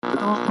Yo,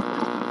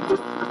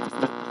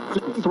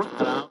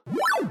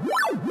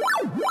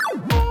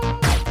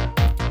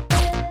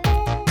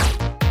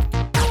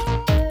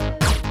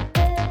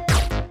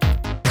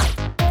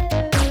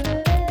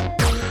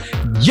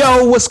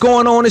 what's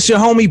going on? It's your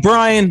homie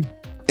Brian.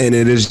 And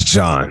it is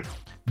John.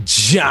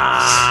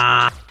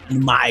 John,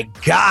 my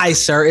guy,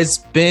 sir. It's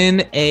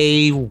been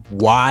a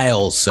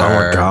while,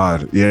 sir. Oh,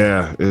 God.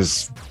 Yeah.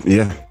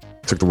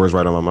 Took the words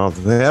right out of my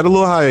mouth. They had a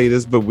little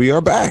hiatus, but we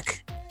are back.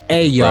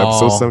 Hey,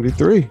 y'all. Episode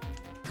 73.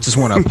 Just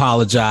want to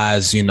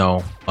apologize,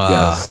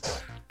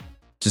 Yes.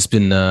 just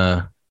been,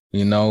 adulting.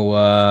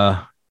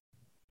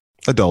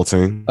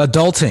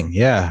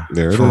 Yeah.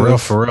 There it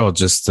is. For real.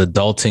 Just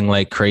adulting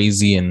like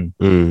crazy and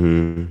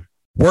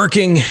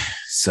working.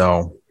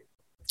 So,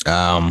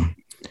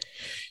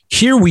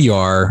 here we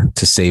are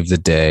to save the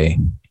day.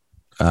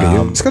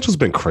 The schedule's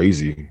been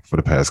crazy for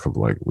the past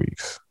couple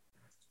weeks.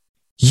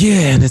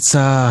 Yeah, and it's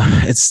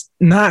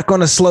not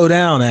going to slow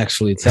down.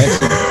 Actually, it's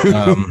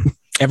actually,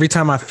 every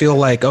time I feel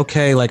like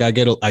okay, like I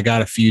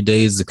got a few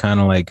days to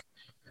kind of like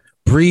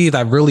breathe.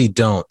 I really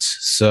don't.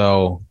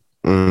 So,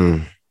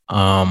 but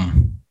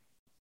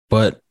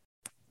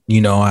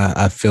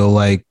I feel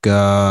like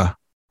I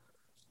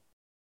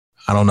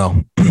don't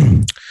know.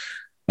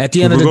 At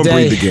the end of the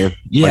day, breathe again.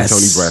 Yes,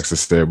 like Tony Braxton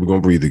said, we're gonna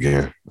breathe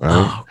again. All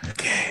right? Oh,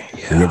 okay.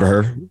 Yeah. You never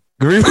heard?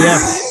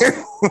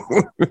 Yeah.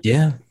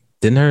 Yeah.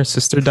 Didn't her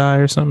sister die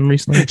or something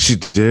recently? She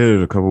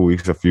did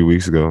a few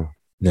weeks ago.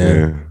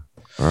 Yeah.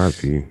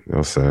 R.I.P. That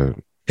was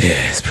sad.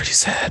 Yeah, it's pretty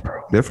sad,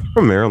 bro. They're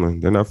from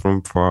Maryland. They're not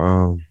from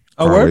far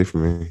away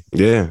from me.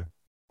 Yeah.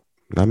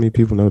 Not many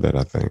people know that,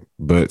 I think.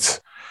 But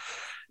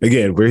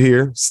again, we're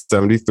here,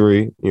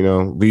 73.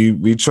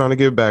 We trying to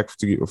get back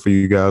for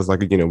you guys. We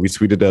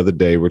tweeted the other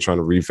day. We're trying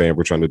to revamp.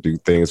 We're trying to do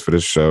things for the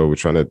show. We're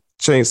trying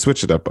to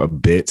switch it up a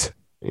bit.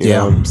 You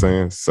know what I'm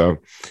saying? So,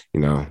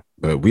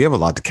 but we have a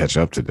lot to catch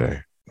up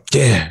today.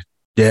 Yeah.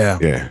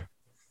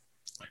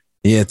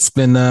 It's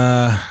been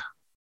I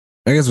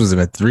guess was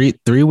it 3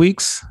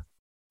 weeks?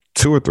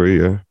 2 or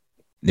 3,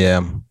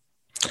 yeah.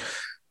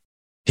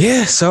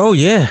 Yeah, so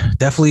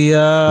definitely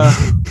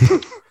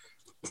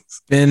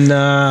been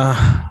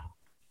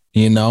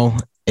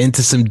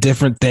into some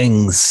different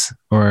things,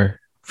 or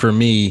for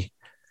me,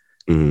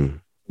 I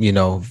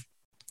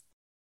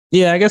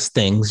guess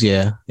things,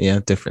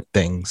 different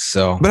things.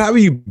 So, but how have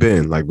you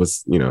been?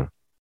 What's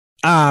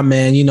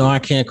man, I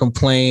can't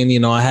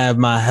complain. I have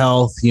my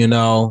health, and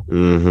I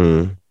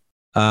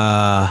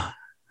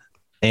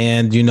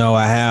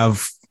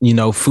have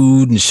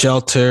food and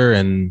shelter,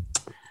 and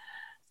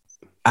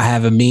I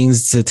have a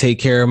means to take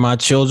care of my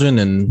children,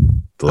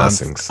 and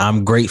blessings.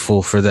 I'm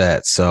grateful for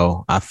that.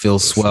 So I feel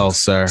swell,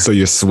 sir. So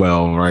you're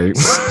swell, right?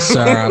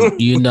 Sir,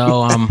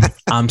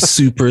 I'm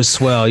super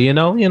swell.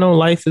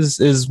 Life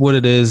is what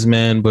it is,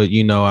 man. But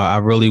I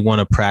really want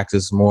to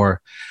practice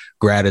more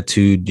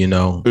gratitude.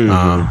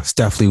 It's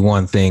definitely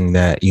one thing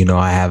that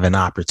I have an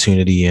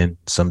opportunity in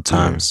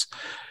sometimes.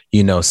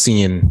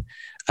 Seeing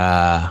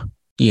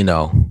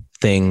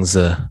things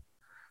a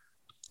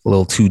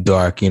little too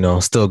dark,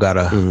 still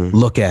gotta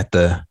look at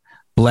the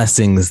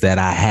blessings that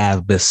I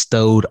have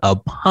bestowed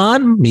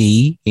upon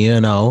me,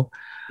 because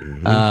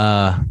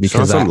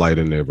some light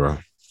in there, bro.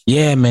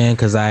 Yeah, man.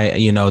 Cause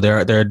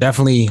there are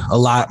definitely a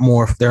lot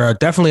more. There are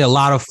definitely a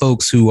lot of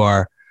folks who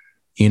are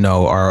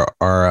not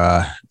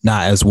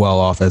as well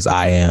off as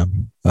I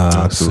am.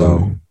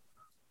 Absolutely.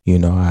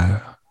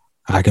 So,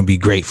 I can be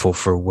grateful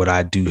for what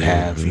I do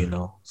have,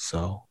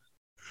 so.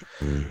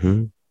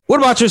 What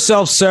about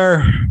yourself,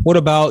 sir? What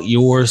about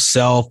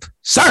yourself,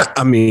 sir?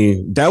 I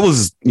mean, that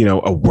was,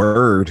 a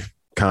word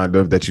kind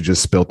of that you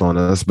just spilt on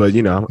us, but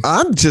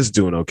I'm just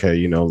doing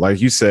okay. Like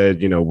you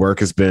said,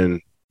 work has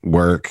been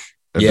work,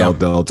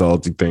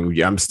 adult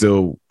thing. I'm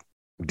still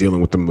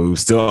dealing with the move,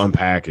 still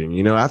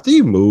unpacking. After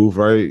you move,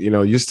 right?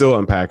 You're still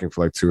unpacking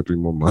for 2 or 3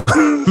 more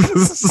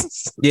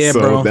months. Yeah, so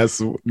bro. That's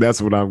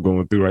what I'm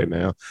going through right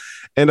now,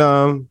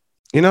 and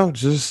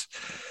just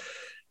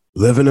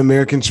living an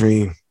American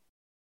dream.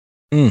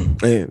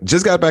 Man,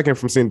 just got back in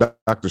from seeing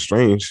Doctor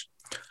Strange.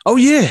 Oh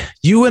yeah,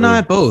 you and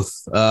I both,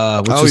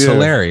 which is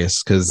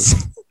hilarious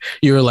because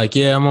you were like,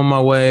 "Yeah, I'm on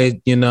my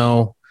way."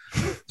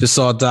 Just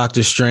saw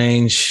Doctor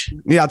Strange.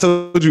 Yeah, I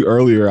told you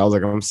earlier. I was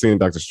like, "I'm seeing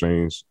Doctor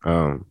Strange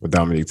with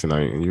Dominique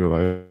tonight," and you were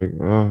like,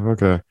 "Oh,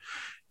 okay."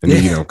 And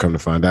then come to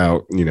find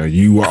out,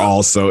 you were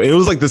also. It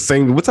was the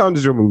same. What time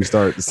did your movie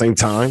start? The same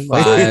time,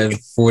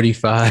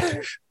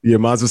 5:45. Yeah,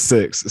 mine was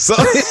 6. So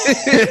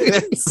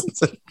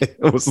it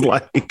was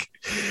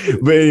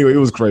but anyway, it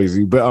was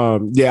crazy. But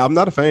I'm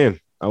not a fan.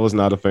 I was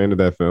not a fan of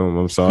that film.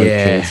 I'm sorry.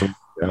 Yeah.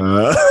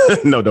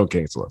 No, don't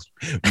cancel us.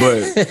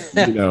 But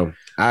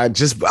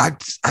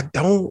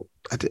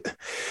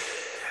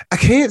I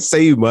can't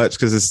say much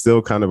because it's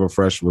still kind of a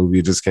fresh movie.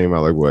 It just came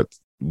out a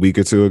week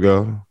or 2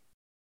 ago.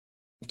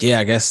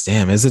 Yeah, I guess.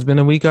 Damn, has it been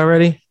a week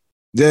already?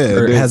 Yeah.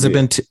 Or has it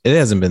been? It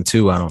hasn't been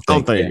 2. I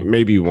don't think.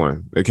 Maybe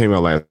 1. It came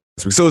out last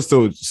week, so it's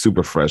still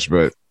super fresh.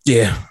 But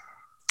yeah,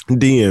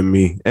 DM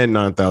me at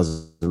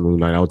 9,000 Moon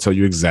Knight. I'll tell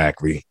you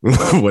exactly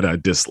what I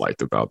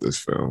disliked about this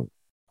film,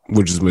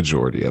 which is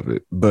majority of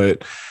it.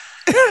 But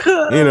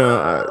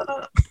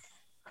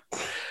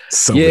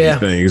so many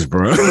things,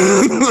 bro.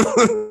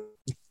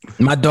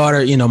 My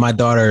daughter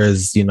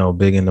is,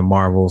 big into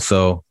Marvel.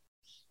 So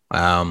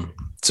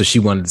she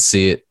wanted to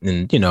see it.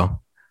 And,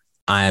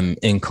 I'm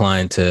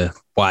inclined to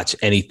watch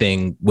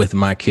anything with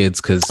my kids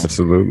because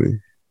absolutely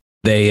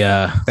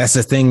that's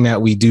the thing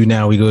that we do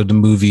now. We go to the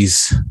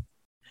movies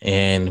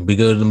and we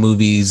go to the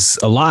movies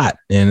a lot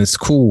and it's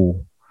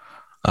cool.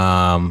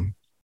 So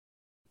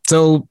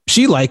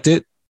she liked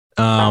it.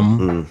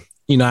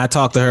 I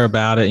talked to her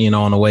about it,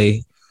 on the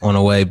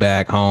way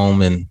back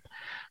home, and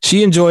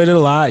she enjoyed it a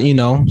lot.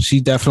 She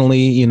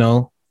definitely,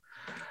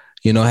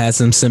 had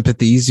some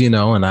sympathies, and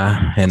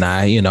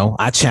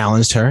I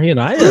challenged her,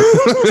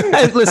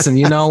 I listen,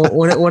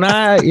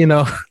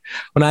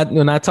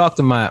 when I talk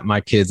to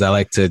my kids, I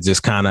like to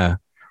just kind of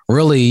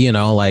really,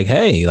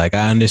 hey, I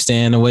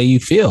understand the way you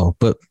feel,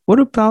 but what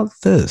about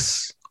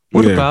this?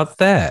 What about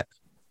that?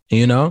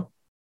 I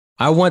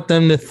want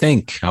them to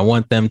think. I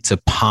want them to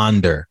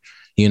ponder.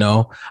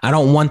 I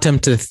don't want them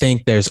to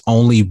think there's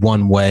only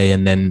one way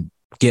and then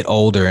get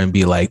older and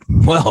be like,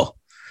 well,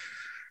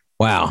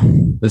 wow,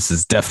 this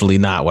is definitely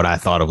not what I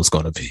thought it was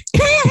going to be.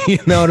 You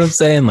know what I'm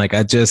saying? I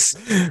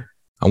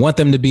want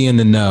them to be in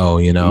the know,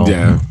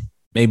 Yeah.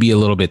 Maybe a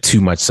little bit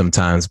too much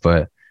sometimes,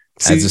 but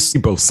I just see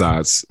both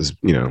sides,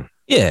 Yeah,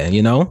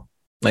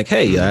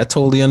 hey, I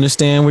totally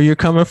understand where you're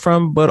coming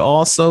from, but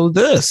also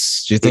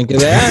this. Do you think of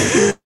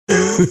that?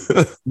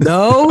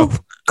 No, of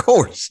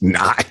course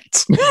not.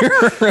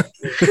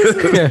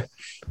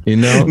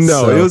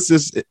 No, it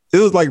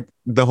was like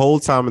the whole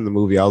time in the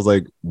movie, I was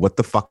like, what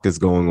the fuck is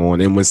going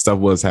on? And when stuff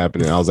was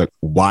happening, I was like,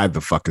 why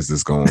the fuck is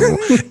this going on?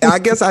 I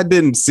guess I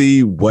didn't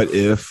see What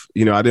If,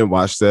 I didn't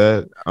watch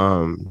that.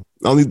 The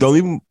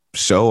only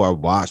show I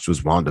watched was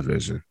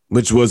WandaVision,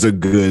 which was a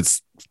good,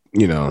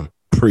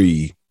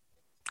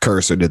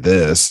 precursor to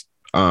this.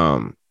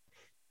 But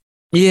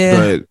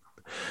I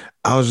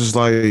was just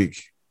like,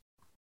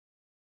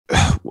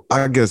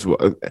 I guess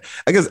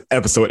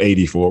episode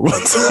 84.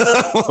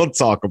 We'll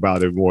talk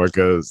about it more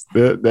because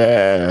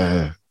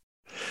that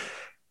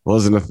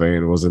wasn't a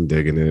fan. Wasn't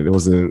digging it.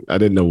 I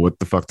didn't know what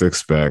the fuck to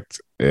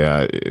expect.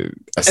 Yeah,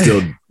 I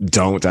still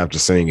don't after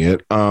seeing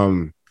it.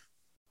 Am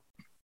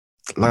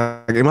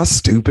I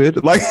stupid?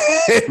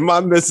 Am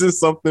I missing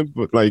something?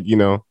 But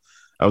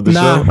of the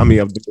show. I mean,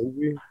 of the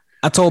movie.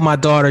 I told my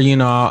daughter,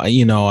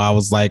 I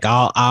was like,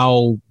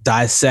 I'll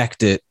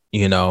dissect it,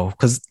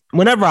 because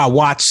whenever I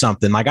watch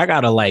something, I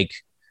gotta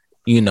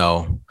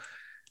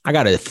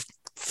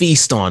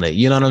feast on it.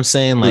 You know what I'm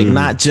saying?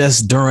 Not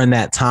just during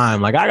that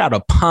time. I gotta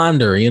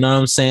ponder. You know what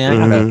I'm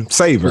saying? I gotta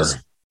savor.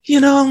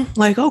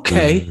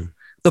 Okay,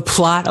 the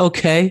plot.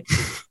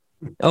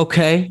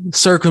 Okay,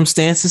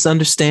 circumstances.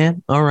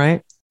 Understand? All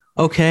right.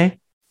 Okay.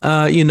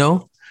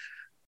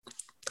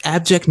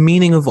 Abject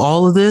meaning of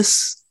all of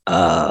this.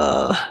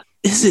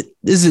 Is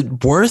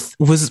it worth?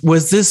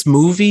 Was this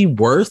movie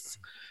worth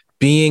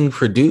being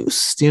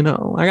produced? I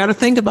got to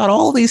think about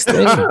all these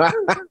things.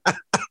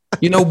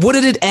 What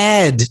did it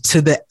add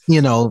to the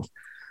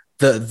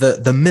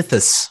the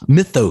mythos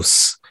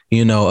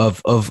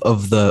of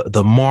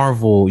the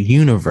Marvel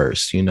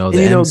universe?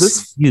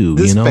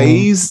 This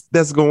phase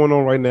that's going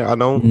on right now.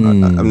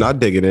 I'm not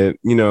digging it.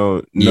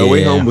 No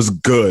Way Home was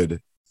good.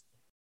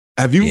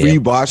 Have you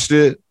rewatched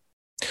it?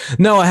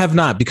 No, I have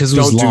not, because it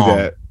was long. Do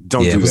that.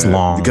 Don't do that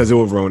long. Because it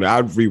will ruin it.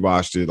 I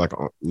rewatched it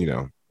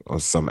on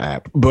some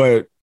app,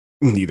 but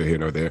neither here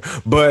nor there.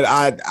 But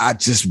I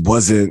just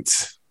wasn't.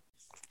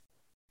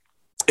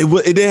 It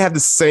didn't have the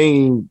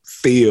same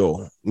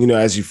feel,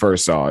 as you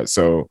first saw it.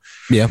 So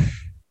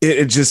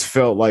it just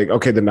felt like,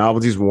 okay, the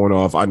novelty's worn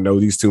off. I know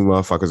these two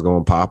motherfuckers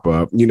gonna pop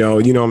up. You know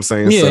what I'm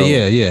saying?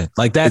 Yeah.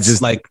 That's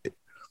just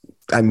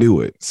I knew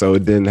it, so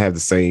it didn't have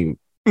the same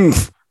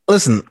oomph.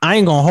 Listen, I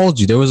ain't gonna hold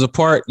you. There was a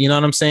part, you know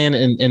what I'm saying,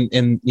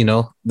 in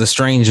The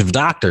Strange of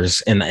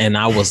Doctors, and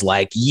I was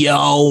like,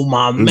 yo,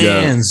 my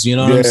mans, you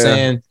know what I'm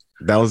saying?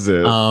 That was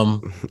it. All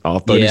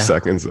 30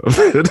 seconds of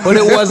it. But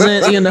it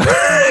wasn't,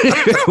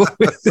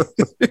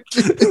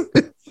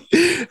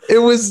 it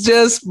was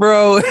just,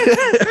 bro. It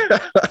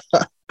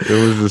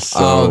was just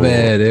so.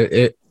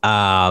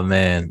 Oh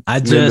man. I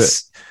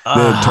just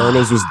the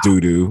Eternals was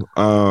doo-doo.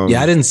 I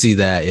didn't see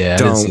that. I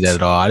didn't see that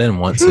at all. I didn't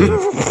want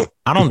to.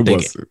 I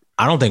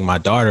don't think my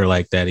daughter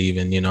liked that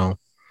even, It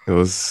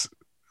was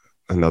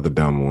another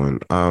dumb one.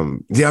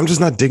 I'm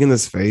just not digging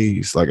this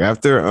phase.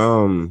 After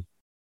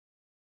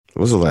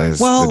what was the last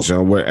the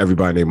John where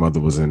everybody and their mother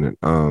was in it?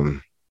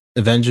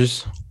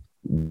 Avengers.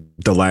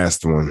 The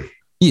last one.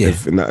 Yeah.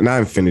 Not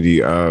Infinity.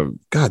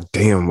 God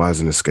damn, why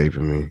isn't it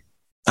escaping me?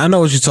 I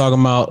know what you're talking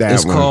about.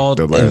 It's called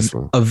the last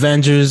one.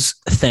 Avengers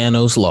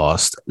Thanos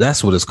Lost.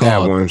 That's what it's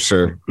called. That one,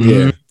 sure. Mm-hmm.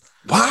 Yeah.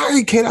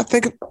 Why can't I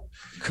think of?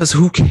 Because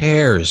who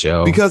cares,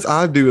 yo? Because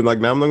I do. Now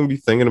I'm not gonna be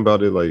thinking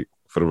about it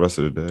for the rest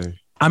of the day.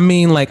 I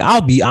mean,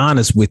 I'll be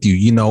honest with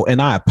you,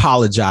 and I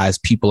apologize,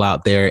 people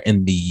out there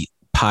in the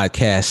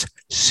podcast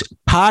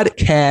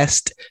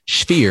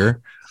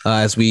sphere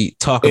as we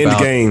talk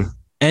about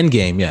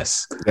Endgame.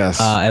 Yes.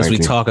 As we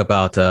talk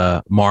about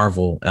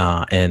Marvel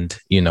and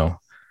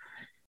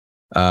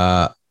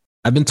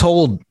I've been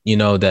told,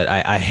 that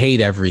I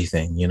hate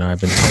everything. I've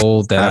been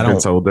told that I've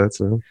been told that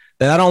too.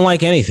 That I don't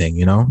like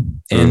anything.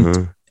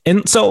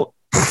 And so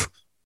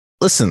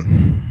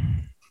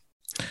listen,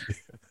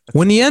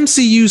 when the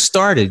MCU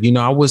started,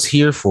 I was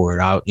here for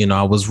it.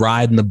 I was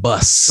riding the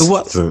bus.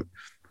 What?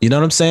 You know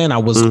what I'm saying? I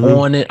was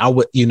on it.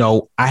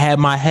 I had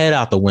my head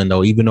out the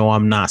window, even though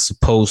I'm not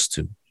supposed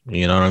to.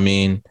 You know what I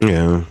mean?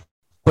 Yeah.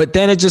 But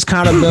then it just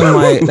kind of been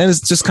like, then it's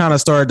just kind of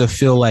started to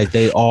feel like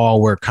they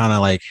all were kind of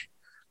like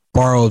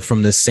borrowed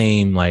from the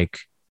same, like,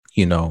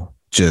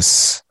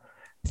 just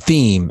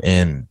theme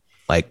and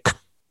like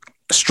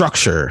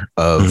structure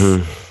of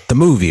the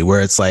movie,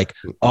 where it's like,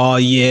 oh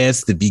yeah,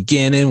 it's the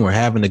beginning, we're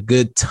having a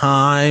good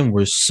time,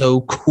 we're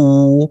so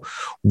cool,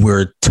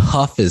 we're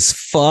tough as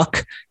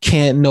fuck,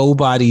 can't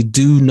nobody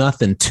do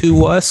nothing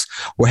to us,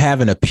 we're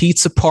having a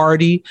pizza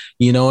party,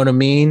 you know what I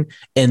mean?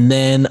 And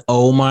then,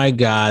 oh my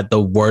God,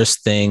 the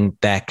worst thing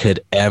that could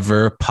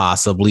ever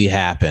possibly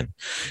happen.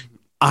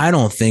 I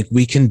don't think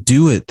we can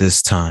do it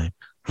this time.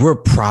 We're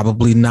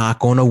probably not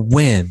going to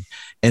win.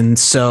 And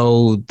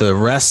so the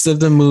rest of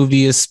the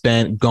movie is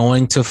spent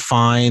going to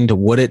find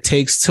what it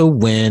takes to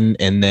win.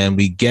 And then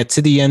we get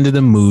to the end of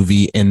the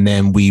movie and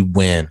then we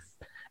win.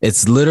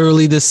 It's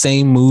literally the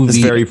same movie. It's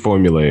very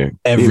formulaic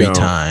every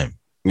time.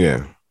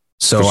 Yeah.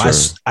 So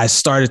I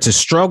started to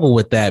struggle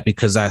with that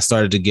because I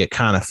started to get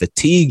kind of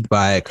fatigued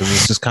by it, because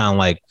it's just kind of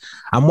like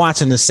I'm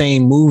watching the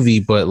same movie,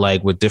 but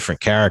like with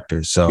different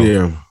characters. So,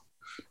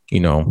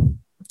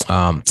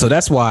 so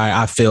that's why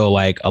I feel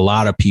like a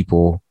lot of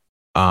people,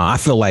 I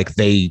feel like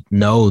they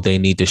know they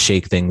need to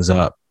shake things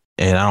up.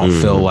 And I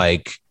don't feel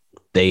like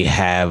they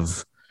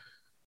have,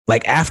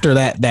 like, after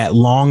that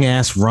long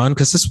ass run,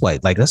 because it's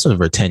that's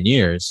over 10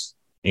 years,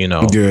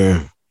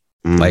 Yeah.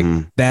 Like,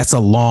 that's a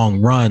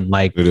long run.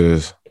 Like, it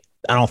is.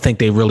 I don't think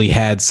they really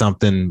had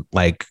something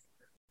like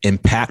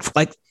impactful.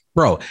 Like,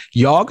 bro,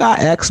 y'all got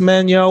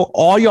X-Men, yo.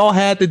 All y'all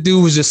had to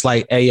do was just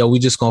like, hey, yo, we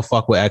just gonna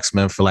fuck with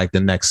X-Men for like the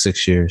next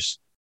 6 years.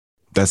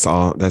 That's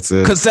all. That's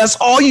it. Because that's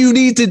all you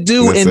need to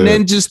do,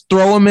 then just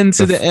throw them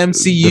into the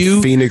MCU.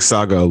 The Phoenix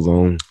Saga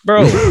alone,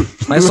 bro.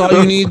 That's all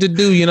you need to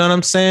do. You know what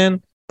I'm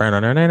saying? Never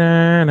mind.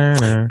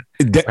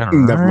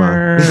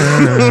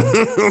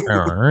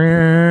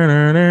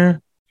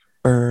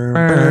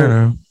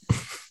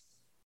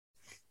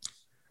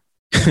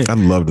 I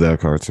loved that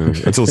cartoon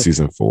until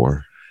season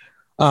 4.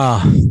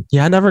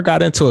 Yeah, I never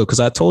got into it because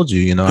I told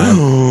you,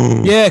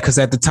 because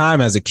at the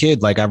time as a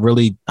kid, like I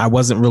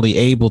wasn't really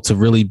able to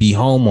really be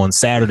home on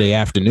Saturday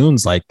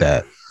afternoons like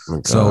that.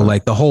 So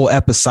like the whole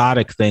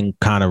episodic thing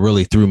kind of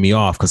really threw me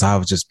off, because I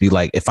would just be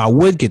like, if I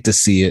would get to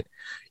see it,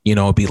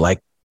 it'd be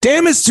like,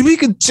 damn it, to be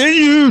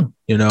continued,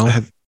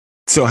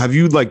 So have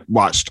you like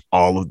watched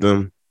all of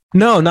them?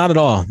 No, not at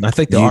all. I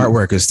think the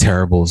artwork is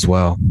terrible as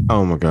well.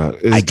 Oh my God.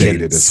 It's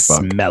dated as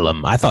fuck. Smell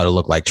them. I thought it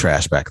looked like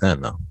trash back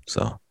then though.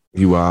 So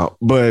you out,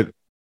 but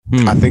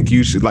I think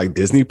you should, like,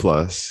 Disney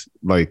Plus,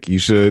 like, you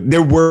should.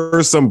 There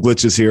were some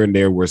glitches here and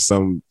there where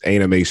some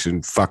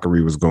animation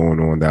fuckery was going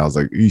on that I was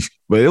like, eesh.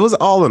 But it was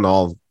all in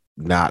all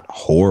not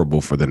horrible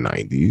for the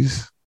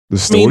 90s. The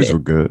stories were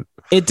good.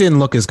 It didn't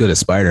look as good as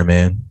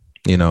Spider-Man,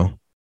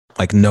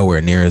 like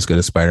nowhere near as good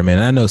as Spider-Man.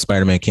 I know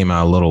Spider-Man came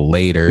out a little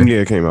later.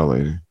 Yeah, it came out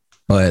later.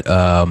 But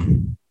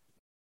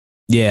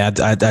yeah,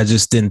 I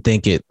just didn't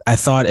think it. I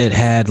thought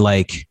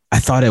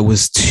it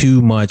was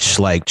too much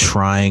like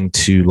trying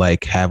to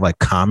like have like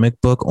comic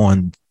book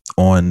on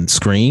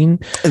screen,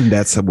 and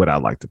that's what I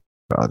liked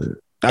about it.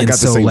 I got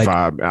the same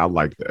vibe. I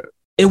like that.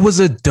 It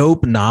was a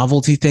dope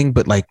novelty thing,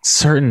 but like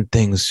certain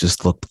things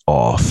just looked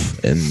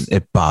off, and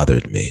it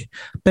bothered me.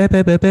 The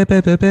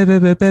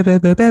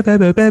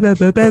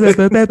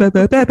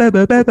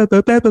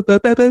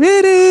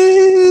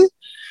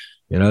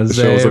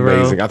show's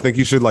amazing. Bro. I think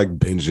you should like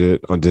binge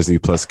it on Disney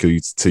Plus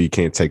till you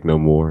can't take no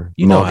more.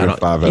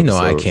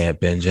 I can't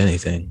binge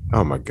anything.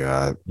 Oh my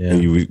God. Yeah.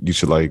 And you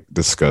should like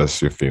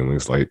discuss your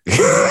feelings. Like,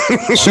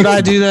 should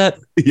I do that?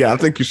 Yeah, I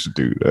think you should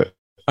do that.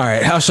 All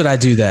right. How should I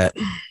do that?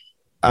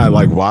 I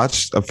like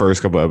watch the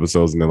first couple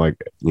episodes and then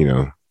like,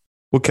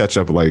 we'll catch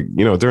up like,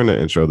 during the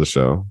intro of the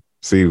show.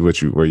 See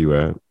where you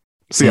at.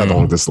 See how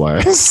long this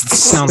lasts.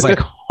 Sounds like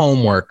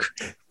homework.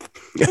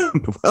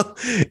 Well,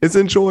 it's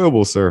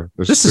enjoyable, sir.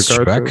 This is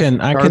true. I can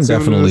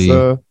definitely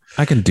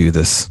I can do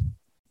this.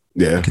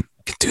 Yeah, I can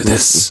do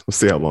this. We'll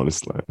see how long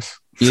this lasts.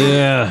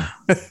 Yeah.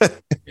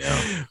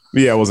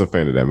 Yeah, I wasn't a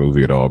fan of that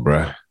movie at all,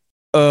 bro.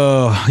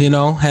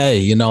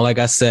 Hey, like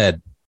I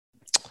said,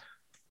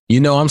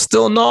 I'm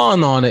still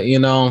gnawing on it.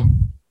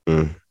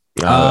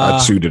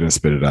 I chewed it and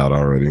spit it out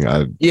already.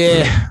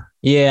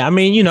 Yeah. I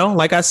mean,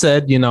 like I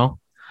said,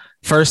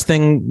 first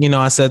thing,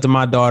 I said to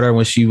my daughter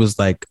when she was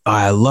like, oh,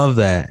 I love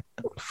that.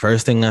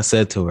 First thing I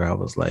said to her, I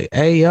was like,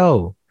 hey,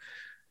 yo,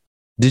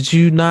 did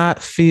you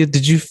not feel,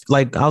 did you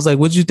like, I was like,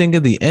 what'd you think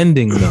of the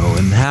ending though?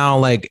 And how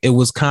like it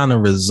was kind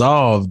of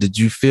resolved. Did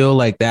you feel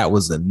like that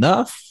was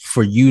enough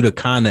for you to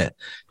kind of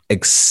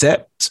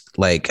accept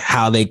like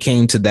how they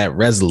came to that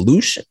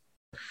resolution?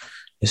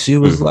 And she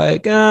was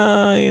like, you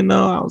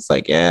know, I was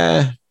like,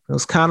 yeah, it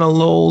was kind of a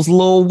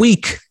little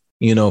weak,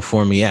 you know,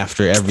 for me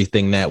after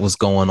everything that was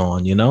going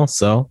on, you know?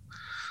 So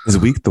is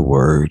weak the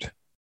word?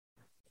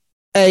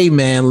 Hey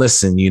man,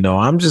 listen, you know,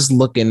 I'm just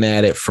looking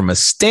at it from a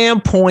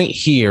standpoint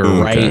here,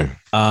 right?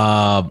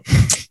 Of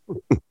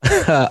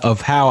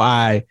how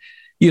I,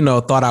 you know,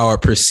 thought I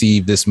would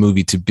perceive this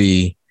movie to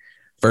be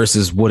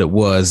versus what it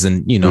was.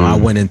 And, you know, I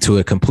went into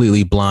it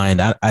completely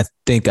blind. I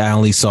think I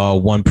only saw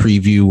one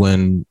preview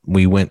when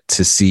we went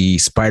to see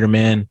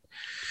Spider-Man.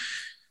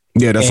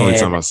 Yeah, that's the only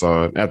time I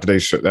saw it after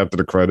after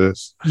the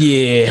credits.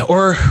 Yeah,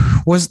 or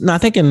I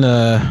think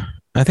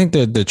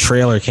the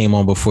trailer came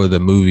on before the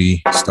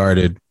movie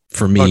started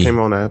for me. It came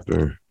on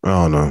after. I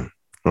don't know.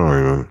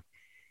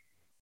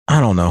 I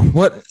don't know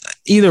what.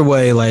 Either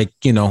way, like,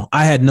 you know,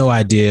 I had no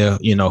idea,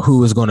 you know, who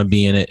was going to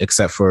be in it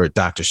except for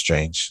Doctor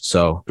Strange.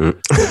 So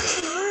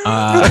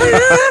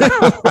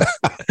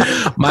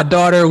my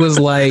daughter was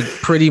like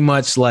pretty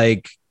much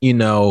like, you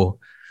know,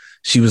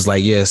 she was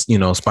like, yes, you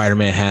know,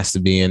 Spider-Man has to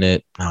be in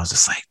it. And I was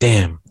just like,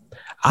 damn,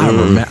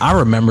 I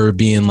remember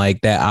being like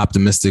that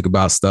optimistic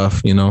about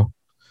stuff, you know.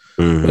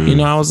 But, you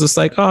know, I was just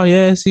like, oh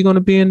yeah, is he going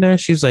to be in there?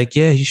 She was like,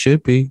 yeah, he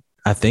should be.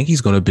 I think he's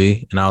going to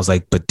be. And I was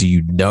like, but do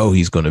you know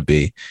he's going to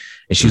be?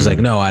 And she was like,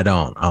 no, I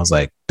don't. I was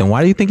like, then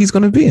why do you think he's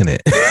going to be in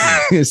it?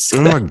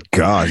 Oh my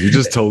God, you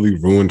just totally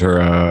ruined her.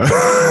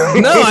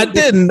 No, I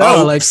didn't.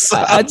 No, like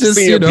I just,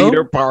 you know,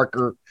 Peter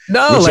Parker.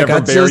 No, like I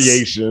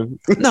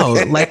variation. No,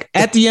 like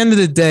at the end of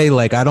the day,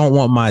 like I don't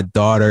want my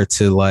daughter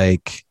to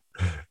like,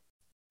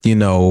 you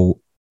know,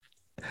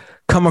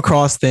 come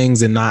across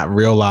things and not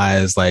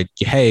realize like,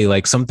 hey,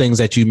 like some things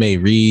that you may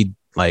read,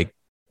 like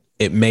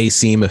it may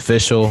seem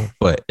official,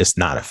 but it's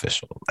not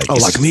official.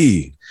 Like, like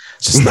me.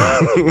 It's just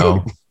not, you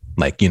know,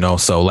 like, you know,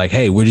 so like,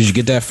 hey, where did you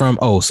get that from?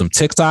 Oh, some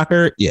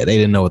TikToker. Yeah. They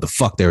didn't know what the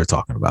fuck they were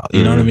talking about.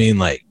 You know what I mean?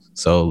 Like,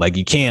 so like,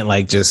 you can't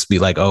like just be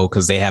like, oh,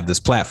 cause they have this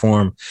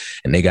platform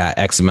and they got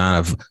X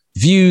amount of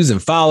views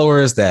and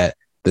followers that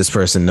this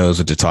person knows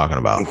what they're talking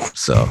about.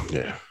 So,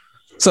 yeah.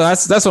 So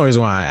that's the only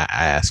reason why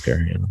I ask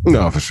her. You know?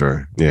 No, for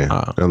sure.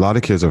 Yeah. A lot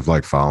of kids are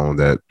like following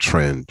that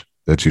trend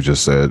that you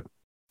just said.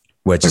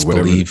 What, just like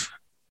believe?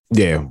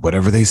 Yeah.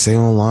 Whatever they say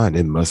online,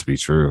 it must be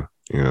true.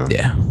 You know?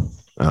 Yeah.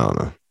 I don't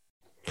know.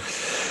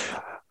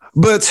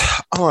 But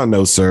all I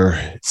know,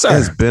 sir,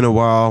 it's been a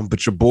while,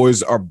 but your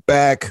boys are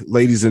back,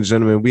 ladies and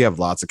gentlemen. We have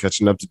lots of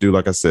catching up to do,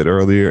 like I said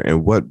earlier.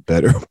 And what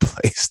better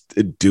place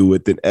to do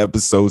it than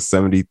episode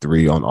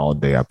 73 on All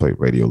Day I Play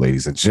Radio,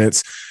 ladies and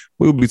gents.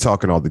 We'll be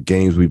talking all the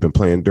games we've been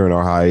playing during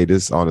our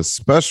hiatus on a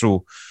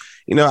special.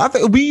 You know, I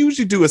think we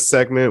usually do a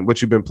segment,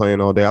 what you've been playing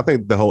all day. I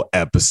think the whole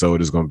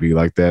episode is going to be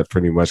like that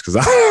pretty much because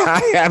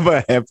I have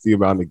a hefty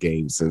amount of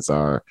games since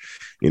last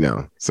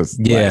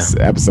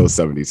episode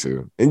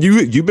 72. And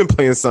you've been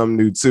playing something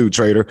new too,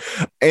 Trader.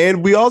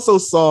 And we also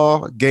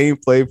saw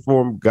gameplay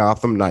from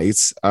Gotham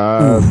Knights.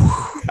 Another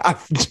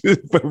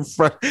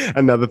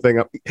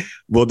thing,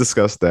 we'll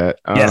discuss that.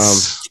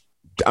 Yes.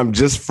 I'm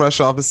just fresh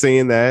off of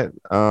seeing that.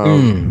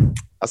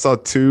 I saw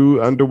two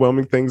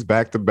underwhelming things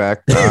back to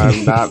back.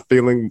 I'm not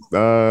feeling.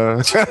 I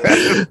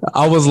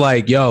was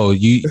like, "Yo,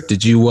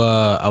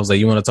 I was like,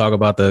 you want to talk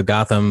about the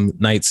Gotham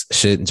Knights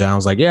shit?" And John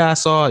was like, "Yeah, I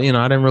saw. You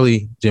know, I didn't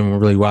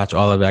really watch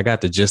all of it. I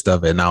got the gist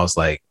of it." And I was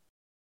like,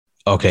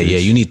 "Okay, yeah,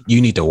 you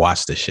need to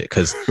watch this shit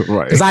because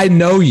I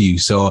know you,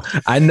 so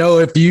I know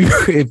if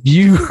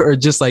you are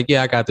just like,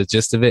 yeah, I got the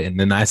gist of it, and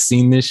then I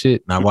seen this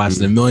shit and I watched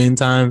it a million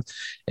times,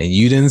 and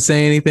you didn't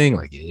say anything,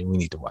 like, yeah, we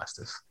need to watch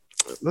this."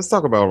 Let's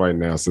talk about it right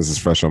now since it's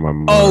fresh on my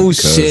mind. Oh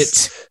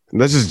shit!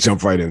 Let's just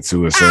jump right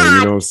into it. So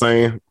you know what I'm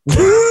saying?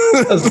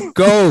 Let's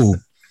go.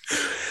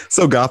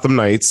 So Gotham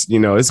Knights, you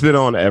know, it was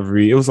on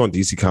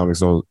DC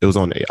Comics, it was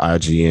on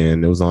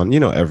IGN, it was on, you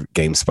know, every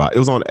GameSpot, it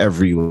was on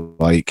every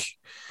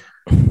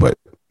but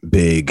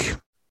big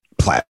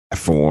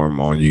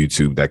platform on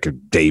YouTube that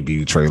could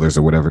debut trailers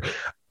or whatever.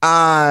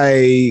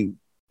 I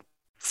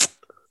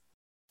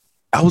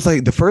was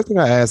like, the first thing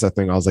I asked, I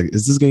was like,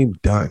 is this game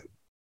done?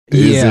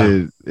 Is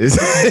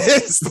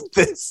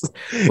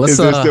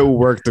there still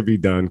work to be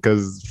done?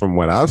 Because from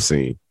what I've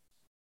seen,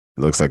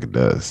 it looks like it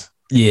does.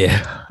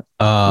 Yeah.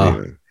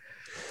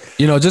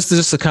 You know, just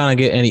to kind of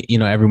get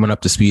everyone up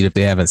to speed if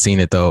they haven't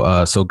seen it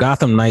though. So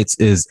Gotham Knights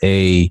is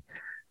a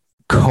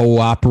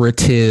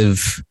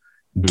cooperative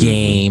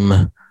game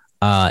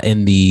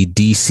in the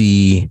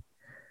DC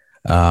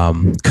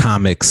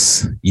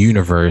comics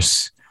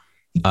universe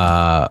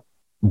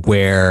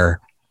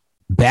where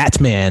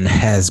Batman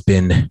has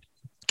been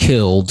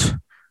killed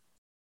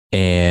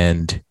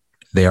and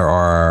there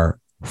are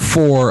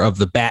 4 of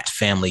the Bat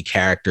family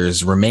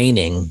characters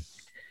remaining,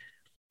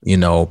 you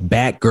know,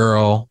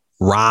 Batgirl,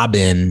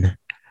 Robin,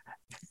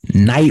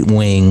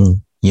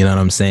 Nightwing, you know what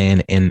I'm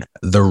saying, and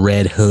the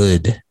Red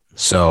Hood.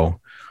 So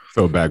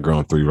Batgirl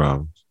and 3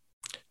 Robins.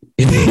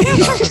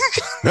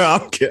 No,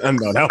 I'm kidding.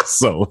 No, that was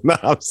so. No,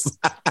 it was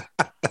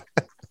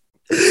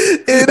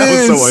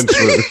so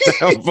untrue.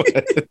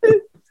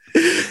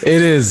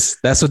 It is.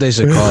 That's what they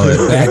should call it.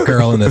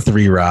 Batgirl and the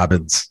Three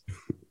Robins.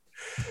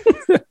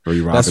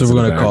 That's what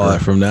we're gonna call it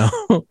from now.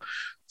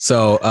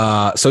 So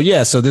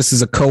this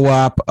is a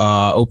co-op,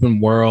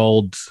 open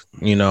world,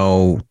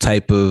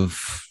 type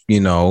of,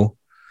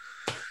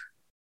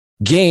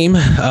 game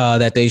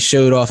that they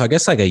showed off, I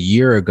guess, like a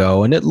year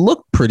ago, and it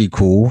looked pretty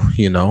cool,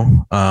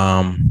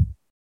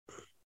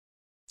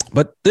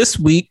 but this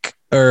week,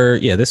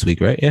 right?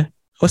 Yeah.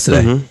 What's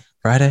today? Mm-hmm.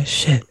 Friday?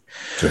 Shit.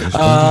 The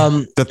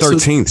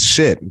 13th.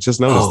 Shit.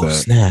 Just noticed that.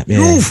 Snap.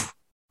 Yeah. Oof.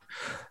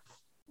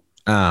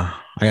 I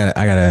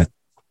gotta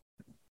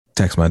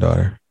text my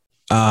daughter.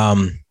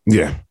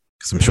 Yeah.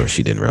 Because I'm sure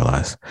she didn't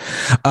realize.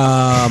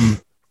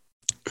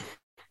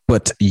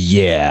 But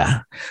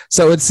yeah.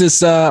 So it's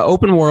this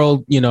open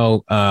world,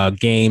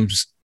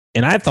 games.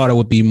 And I thought it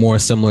would be more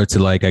similar to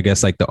like, I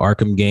guess like the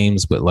Arkham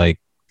games, but like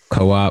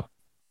co-op.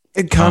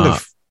 It kind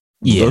of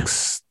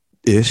looks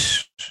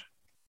ish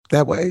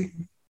that way.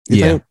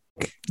 Yeah.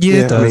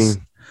 Yeah, it does.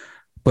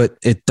 But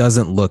it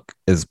doesn't look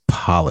as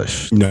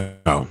polished.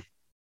 No.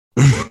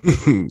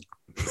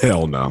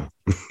 Hell no.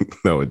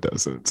 No, it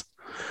doesn't.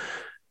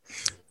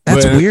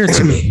 That's weird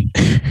to me.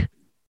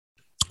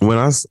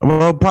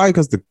 Probably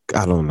because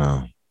I don't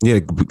know. Yeah.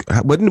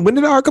 When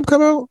did Arkham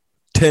come out?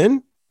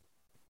 10?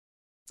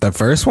 The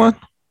first one?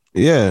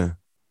 Yeah.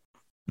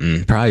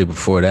 Probably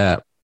before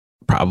that.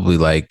 Probably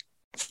like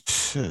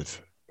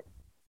shit.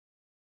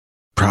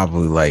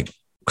 Probably like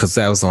because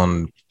that was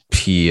on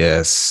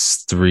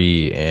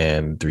PS3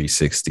 and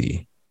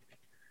 360.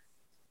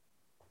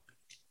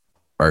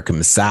 Arkham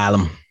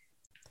Asylum.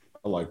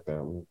 I like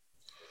that one.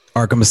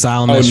 Arkham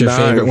Asylum, that's your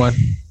favorite one?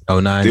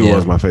 09. It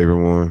was my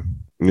favorite one.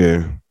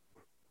 Yeah.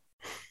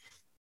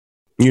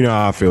 You know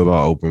how I feel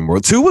about open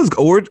world. 2 was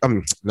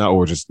not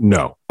Origins.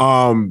 No.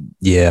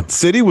 Yeah.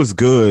 City was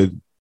good.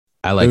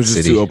 I like City. It was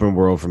just too open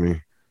world for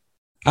me.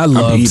 I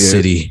love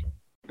City.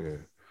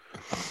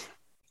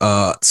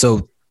 Yeah.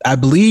 So I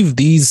believe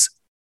these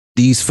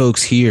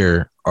folks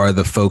here are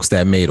the folks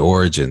that made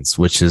Origins,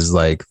 which is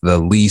like the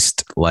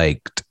least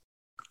liked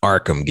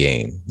Arkham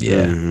game.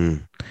 Yeah.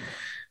 Mm-hmm.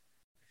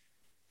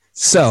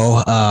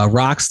 So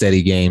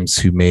Rocksteady Games,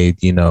 who made,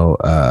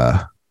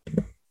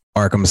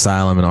 Arkham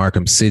Asylum and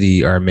Arkham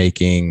City, are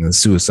making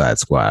Suicide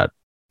Squad.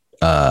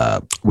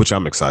 Which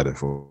I'm excited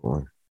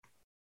for.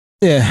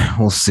 Yeah,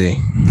 we'll see.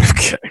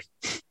 Okay.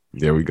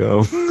 There we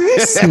go.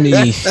 It's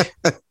me.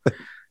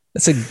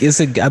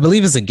 I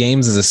believe it's a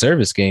games as a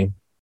service game.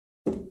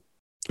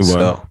 What?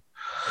 So,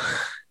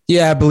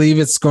 yeah, I believe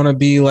it's going to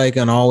be like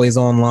an always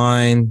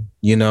online,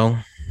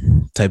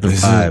 type of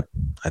vibe.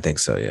 I think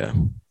so, yeah.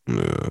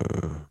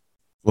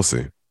 We'll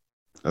see.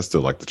 I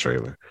still like the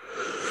trailer.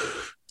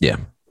 Yeah.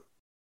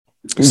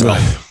 So,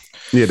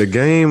 yeah, the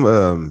game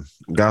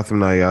Gotham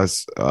Knight. I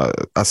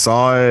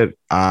saw it.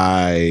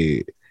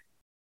 I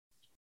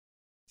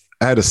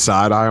had a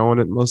side eye on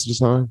it most of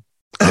the time.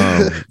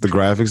 The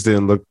graphics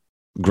didn't look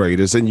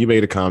greatest, and you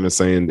made a comment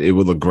saying it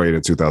would look great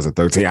in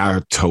 2013.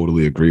 I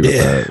totally agree with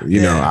that.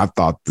 I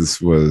thought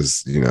this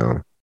was,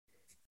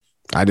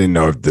 I didn't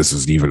know if this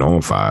was even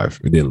on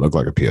 5. It didn't look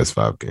like a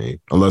PS5 game.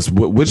 Unless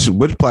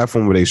which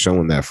platform were they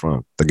showing that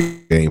from? The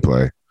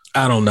gameplay.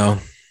 I don't know.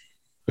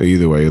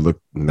 Either way, it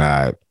looked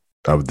not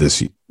of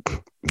this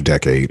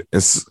decade.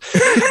 But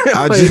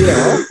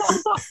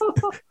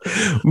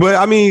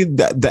I mean,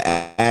 the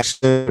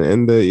action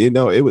and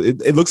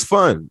the it looks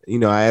fun.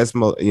 I asked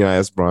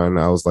Brian.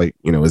 I was like,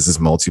 is this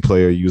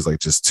multiplayer? You was like,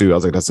 just 2. I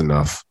was like, that's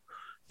enough.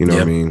 What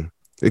I mean?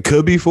 It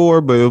could be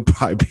 4, but it'll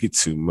probably be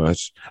too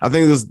much. I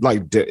think there's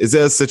like, is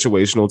there a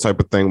situational type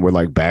of thing where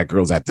like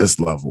Batgirl's at this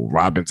level,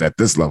 Robin's at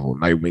this level,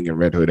 Nightwing and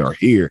Red Hood are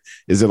here?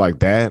 Is it like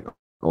that,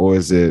 or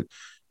is it?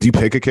 Do you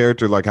pick a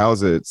character? Like, how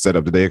is it set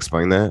up? Did they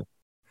explain that?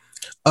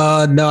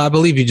 No, I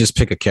believe you just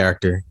pick a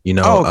character,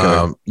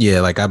 okay.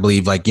 Yeah, like I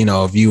believe like,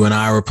 if you and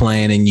I were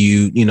playing and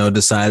you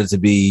decided to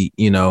be,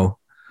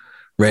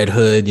 Red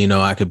Hood,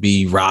 I could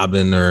be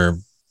Robin or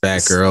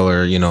Batgirl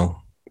or,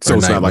 so or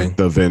it's Nightwing. Not like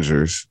the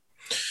Avengers.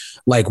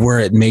 Like where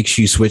it makes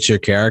you switch your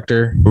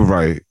character.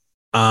 Right.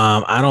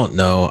 I don't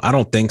know. I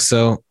don't think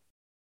so.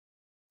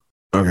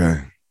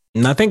 Okay.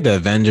 And I think the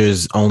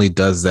Avengers only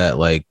does that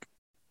like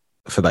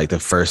for like the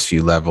first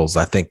few levels.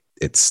 I think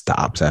it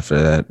stops after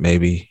that,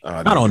 maybe.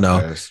 I don't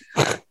know.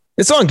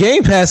 It's on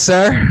Game Pass,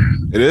 sir.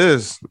 It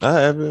is. I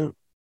haven't.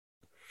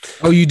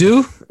 Oh, you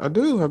do? I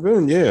do. I've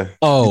been, yeah.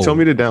 Oh. You told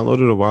me to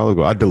download it a while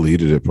ago. I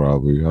deleted it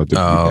probably.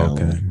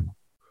 Okay.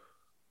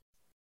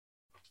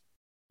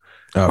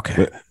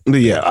 Okay. But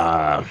yeah.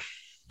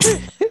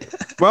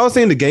 Well, I was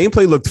saying the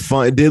gameplay looked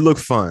fun. It did look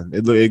fun.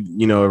 It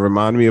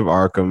reminded me of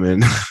Arkham,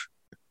 and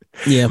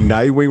yeah,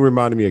 Nightwing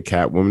reminded me of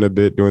Catwoman a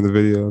bit during the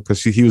video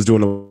because he was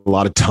doing a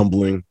lot of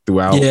tumbling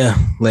throughout. Yeah.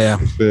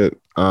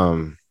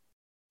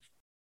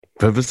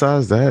 But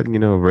besides that,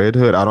 Red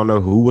Hood. I don't know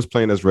who was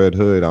playing as Red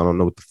Hood. I don't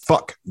know what the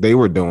fuck they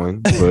were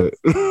doing, but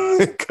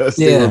because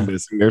they were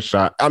missing their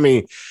shot. I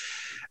mean,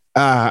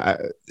 Uh,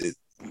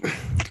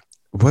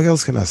 what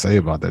else can I say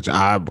about that?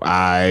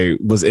 I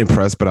was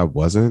impressed, but I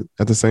wasn't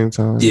at the same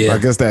time. Yeah. I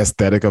guess the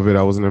aesthetic of it,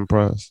 I wasn't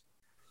impressed.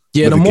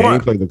 Yeah, but the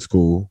gameplay looks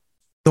cool.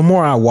 The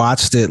more I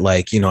watched it,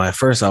 like, at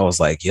first I was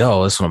like,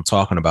 yo, that's what I'm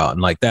talking about.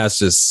 And like, that's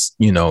just,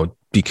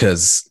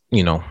 because,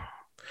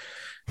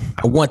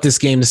 I want this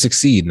game to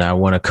succeed and I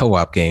want a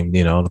co-op game,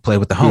 to play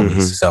with the homies.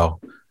 Mm-hmm. So,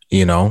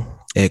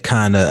 it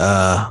kind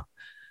of,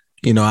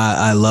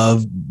 I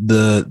love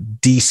the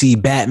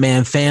DC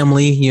Batman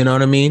family, you know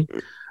what I mean?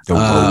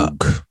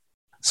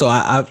 So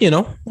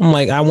I'm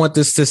like, I want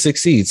this to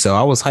succeed. So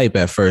I was hype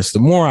at first. The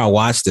more I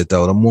watched it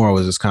though, the more I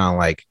was just kind of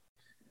like,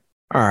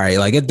 all right,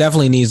 like it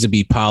definitely needs to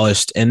be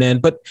polished. And then,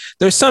 but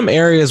there's some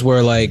areas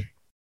where like,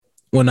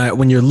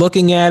 when you're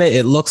looking at it,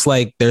 it looks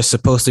like there's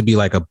supposed to be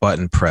like a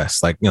button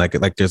press, like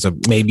there's a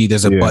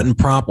button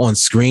prompt on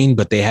screen,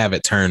 but they have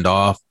it turned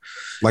off.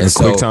 Like a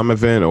quick time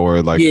event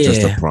or like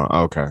just a prompt.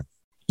 Okay.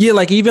 Yeah,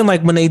 like even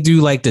like when they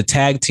do like the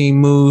tag team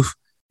move,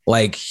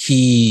 like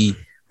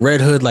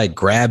Red Hood like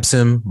grabs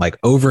him like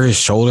over his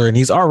shoulder, and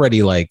he's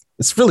already like,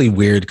 it's really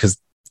weird because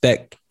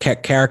that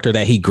character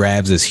that he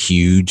grabs is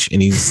huge,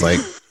 and he's like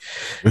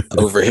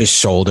over his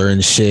shoulder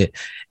and shit.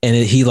 And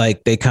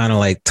they kind of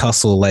like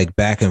tussle like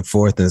back and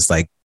forth. And it's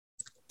like,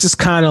 just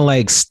kind of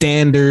like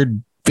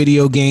standard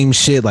video game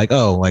shit. Like,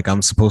 oh, like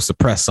I'm supposed to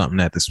press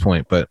something at this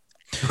point. But,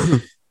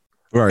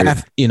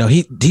 right.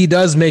 He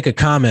does make a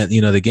comment,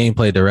 the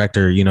gameplay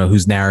director,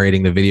 who's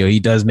narrating the video. He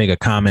does make a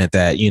comment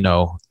that,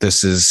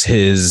 this is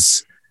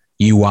his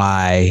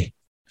UI.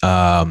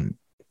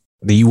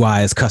 The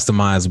UI is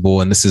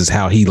customizable and this is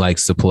how he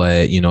likes to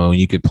play it.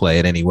 You could play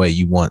it any way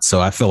you want.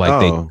 So I feel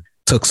like they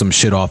took some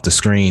shit off the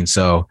screen,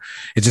 so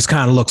it just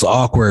kind of looks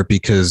awkward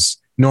because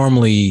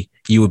normally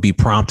you would be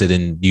prompted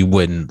and you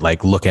wouldn't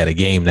like look at a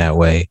game that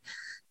way.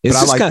 But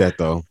I like that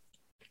though.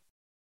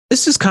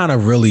 It's just kind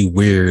of really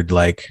weird,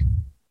 like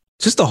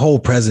just the whole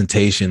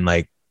presentation,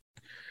 like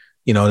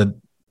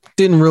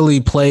didn't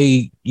really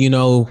play,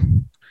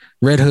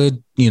 Red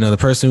Hood, the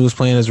person who was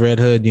playing as Red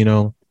Hood,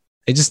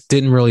 it just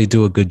didn't really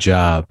do a good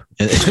job.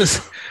 And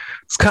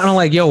it's kind of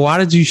like, yo, why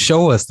did you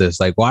show us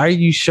this? Like, why would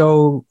you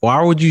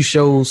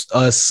show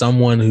us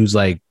someone who's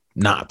like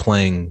not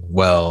playing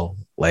well,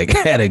 like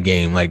at a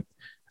game? Like,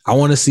 I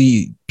want to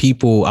see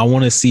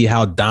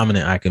how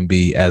dominant I can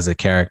be as a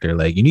character.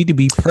 Like, you need to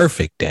be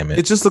perfect, damn it.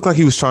 It just looked like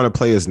he was trying to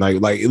play as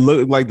Night. Like, it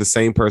looked like the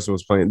same person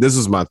was playing. This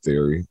is my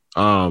theory.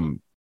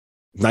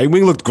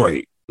 Nightwing looked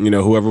great.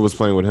 Whoever was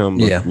playing with him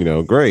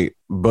looked, great.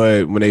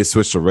 But when they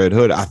switched to Red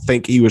Hood, I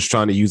think he was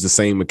trying to use the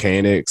same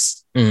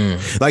mechanics.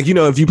 Like,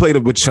 if you played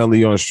it with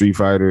Chun-Li on Street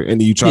Fighter and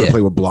then you try to play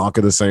with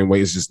Blanca the same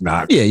way, it's just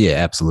not. Yeah,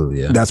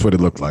 absolutely. Yeah. That's what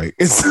it looked like.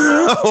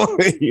 So,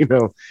 it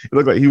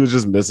looked like he was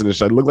just missing a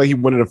shot. It looked like he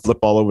wanted to flip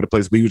all over the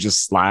place, but he was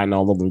just sliding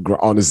all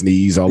over on his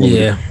knees, all over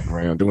the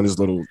ground, doing his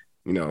little,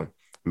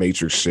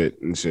 Matrix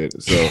shit and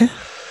shit. So,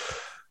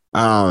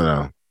 I don't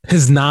know.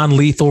 His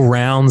non-lethal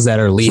rounds that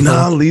are lethal.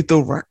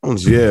 Non-lethal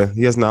rounds, yeah.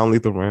 He has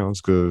non-lethal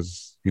rounds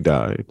because he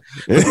died.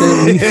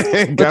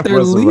 But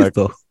they're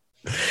lethal.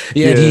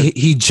 Yeah,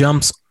 he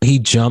jumps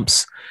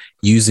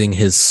using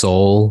his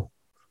soul.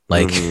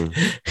 Like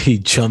he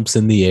jumps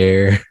in the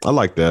air. I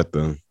like that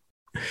though.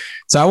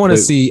 So I want to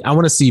see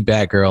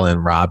Batgirl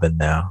and Robin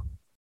now.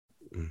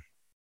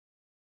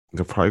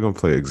 They're probably gonna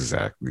play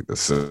exactly the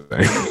same.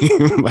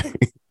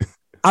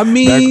 I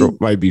mean,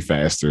 Batgirl might be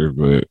faster,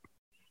 but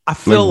I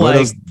feel what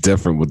else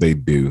different would they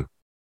do?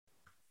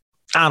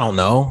 I don't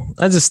know.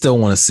 I just still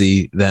want to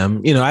see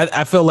them.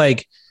 I feel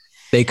like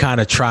they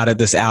kind of trotted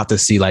this out to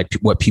see like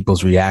what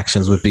people's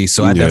reactions would be.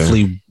 So I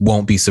definitely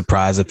won't be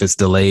surprised if it's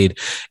delayed.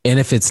 And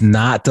if it's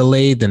not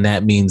delayed, then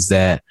that means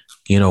that,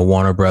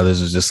 Warner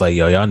Brothers is just like,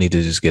 yo, y'all need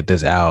to just get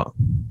this out.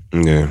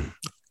 Yeah.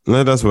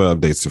 That's what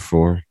updates are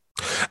for.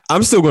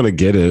 I'm still going to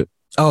get it.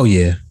 Oh,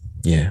 yeah.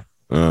 Yeah.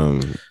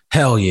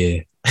 Hell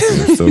yeah.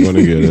 I'm still going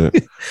to get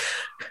it.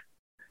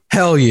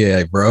 Hell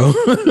yeah, bro.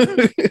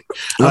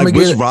 Like,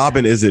 which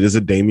Robin is it? Is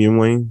it Damian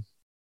Wayne?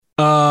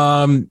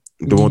 The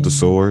one with the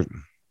sword?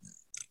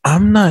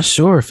 I'm not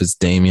sure if it's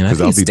Damian. I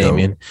think it's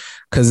Damian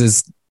because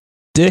his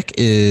dick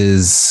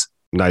is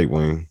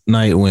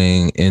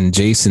Nightwing, and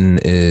Jason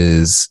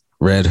is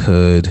Red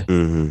Hood.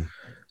 Mm-hmm.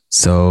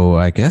 So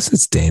I guess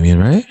it's Damian,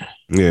 right?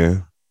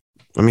 Yeah.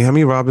 I mean, how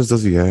many Robins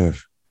does he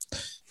have?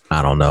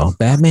 I don't know.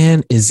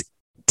 Batman is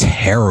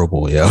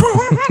terrible, yo.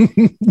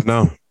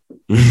 No.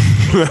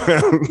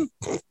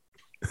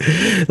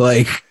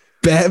 Like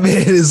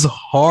Batman is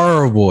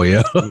horrible,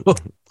 yo.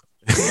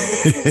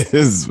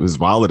 His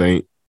wallet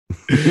ain't.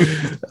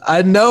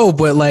 I know,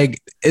 but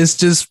like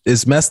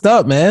it's messed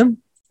up, man.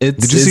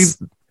 Did you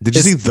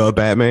see the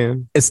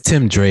Batman? It's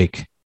Tim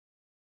Drake.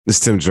 It's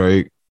Tim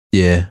Drake.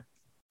 Yeah,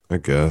 I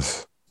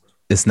guess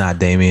it's not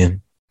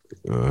Damian.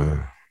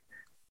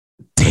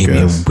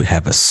 Damian would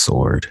have a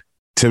sword.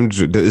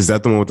 Is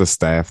that the one with the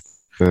staff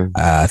thing?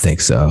 I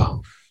think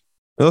so.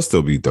 It'll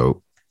still be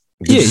dope.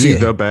 Did you see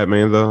the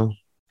Batman though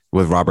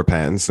with Robert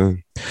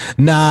Pattinson?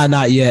 Nah,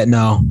 not yet.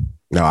 No,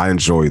 I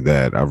enjoyed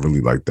that. I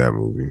really liked that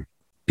movie.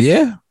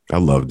 Yeah, I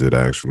loved it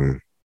actually.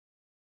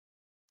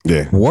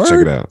 Yeah, Word?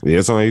 check it out. Yeah,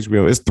 it's on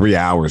HBO. It's 3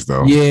 hours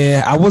though.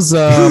 Yeah, I was.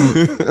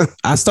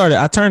 I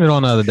turned it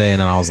on the other day,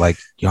 and then I was like,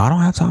 "Yo, I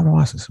don't have time to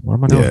watch this. What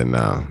am I doing?" Yeah,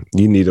 nah.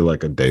 You needed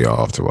like a day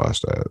off to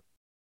watch that.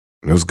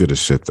 It was good as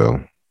shit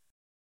though.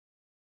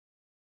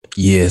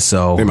 Yeah,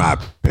 so in my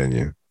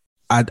opinion,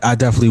 I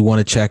definitely want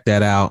to check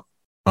that out.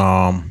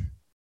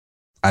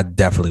 I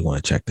definitely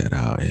want to check that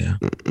out. Yeah.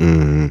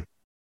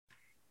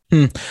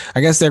 Mm-hmm.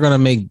 I guess they're gonna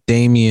make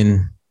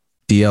Damien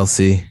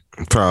DLC.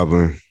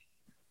 Probably.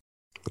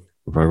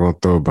 Probably gonna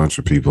throw a bunch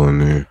of people in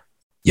there.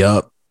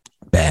 Yup.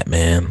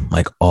 Batman,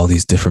 like all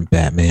these different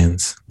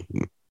Batmans.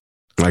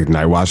 Like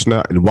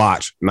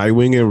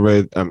Nightwing and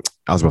Red. I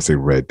was about to say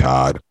Red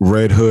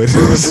Hood.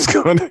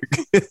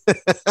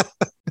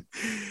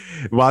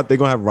 Well, they're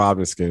gonna have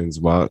Robin skins.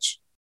 Watch.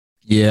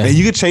 Yeah, and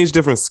you could change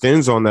different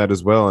skins on that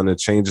as well, and it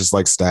changes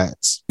like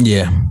stats.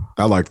 Yeah,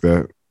 I like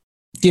that.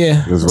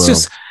 Yeah,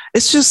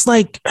 it's just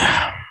like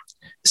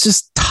it's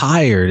just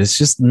tired. It's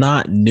just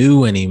not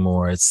new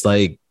anymore. It's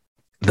like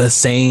the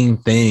same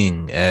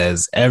thing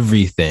as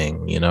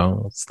everything. You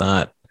know, it's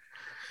not.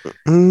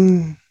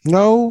 No.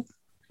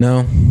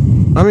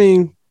 I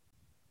mean,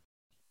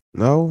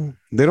 no,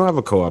 they don't have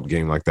a co-op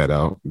game like that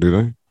out, do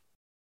they?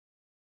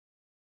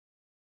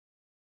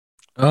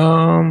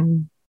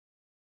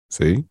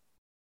 See,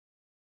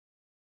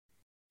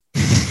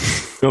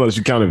 unless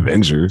you count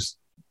Avengers.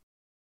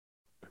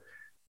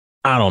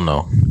 I don't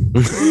know.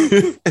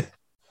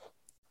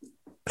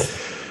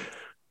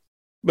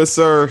 But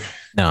sir,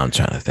 now I'm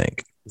trying to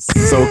think.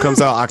 So it comes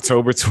out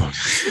October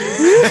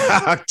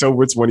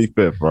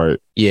 25th, right?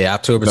 Yeah,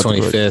 October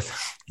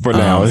 25th. For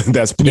now,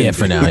 that's pending. Yeah,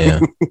 for now, yeah.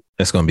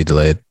 That's going to be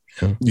delayed.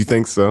 Yeah. You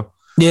think so?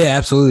 Yeah,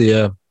 absolutely,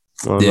 yeah.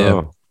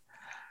 No.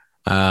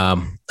 I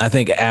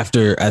think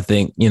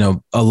you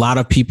know, a lot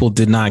of people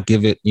did not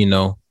give it, you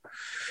know,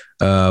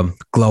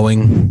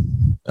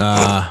 glowing.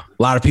 A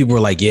lot of people were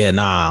like, yeah,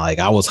 nah, like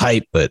I was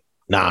hyped, but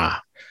nah.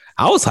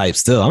 I was hyped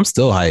still. I'm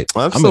still hyped.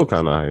 I'm still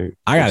kind of hyped.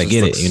 I got to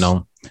get it, you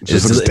know. It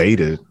just looks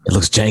dated. It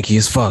looks janky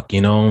as fuck,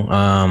 you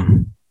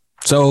know.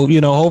 So, you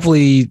know,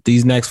 hopefully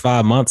these next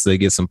 5 months they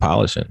get some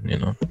polishing, you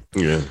know.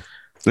 Yeah,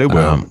 they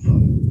will.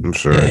 I'm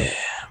sure.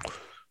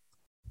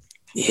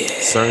 Yeah.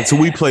 So until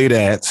we play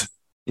that,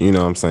 you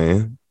know what I'm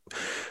saying?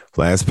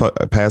 Past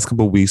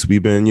couple of weeks,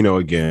 we've been, you know,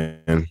 again,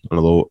 on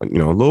a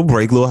little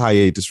break, a little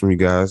hiatus from you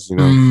guys, you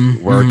know,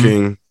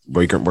 working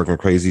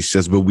crazy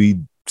shit, but we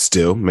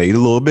still made a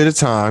little bit of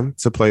time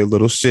to play a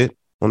little shit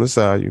on the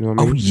side, you know what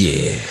I mean? Oh,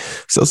 yeah.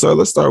 So, sir,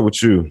 let's start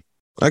with you.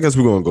 I guess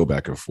we're going to go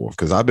back and forth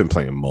because I've been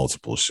playing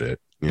multiple shit,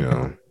 you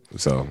know.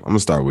 So I'm going to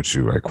start with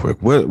you right quick.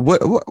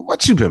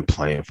 What you been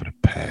playing for the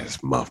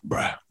past month,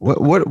 bro?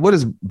 What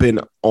has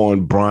been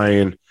on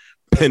Brian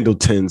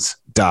Pendleton's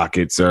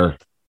docket, sir?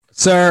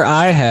 Sir,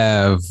 I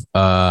have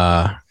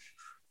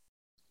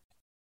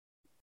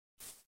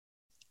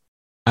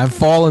I've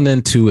fallen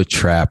into a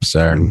trap,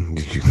 sir.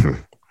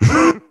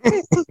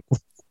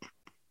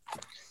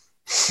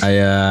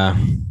 I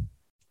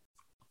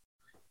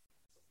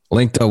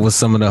linked up with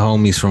some of the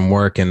homies from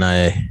work, and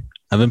I've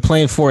been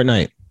playing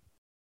Fortnite.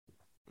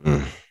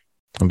 I've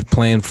been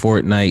playing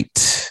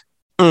Fortnite.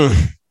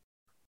 I've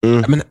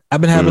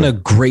been having a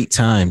great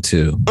time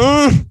too.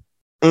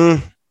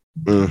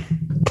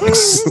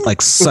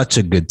 Like such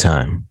a good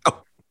time.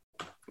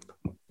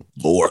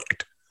 Lord.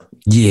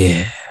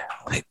 Yeah,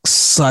 like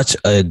such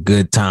a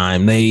good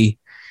time.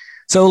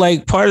 So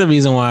like part of the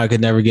reason why I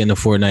could never get into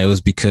Fortnite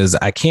was because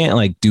I can't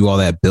like do all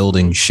that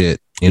building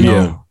shit, you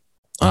know.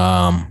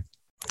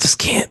 Just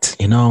can't,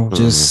 you know,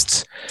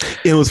 just.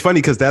 It was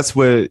funny because that's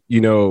what, you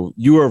know,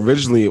 you were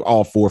originally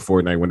all for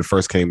Fortnite when it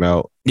first came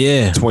out.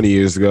 Yeah. 20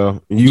 years ago.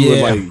 You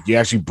were like, you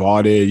actually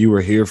bought it. You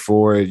were here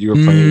for it. You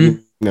were playing,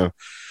 you know.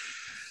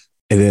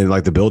 And then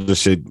like the builder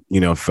shit,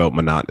 you know, felt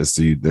monotonous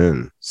to you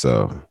then.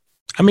 So,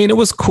 I mean, it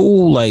was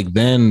cool like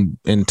then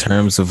in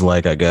terms of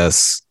like, I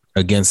guess,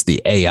 against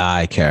the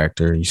AI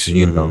character,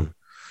 you know,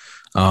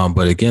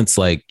 but against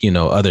like, you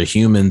know, other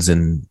humans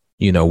and,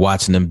 you know,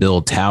 watching them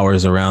build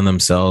towers around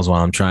themselves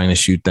while I'm trying to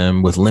shoot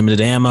them with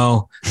limited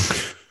ammo.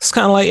 It's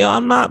kind of like, yo,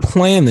 I'm not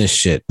playing this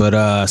shit.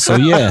 But so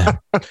yeah,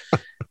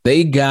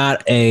 they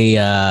got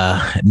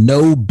a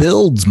no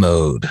builds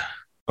mode.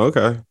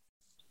 Okay.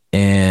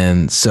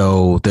 And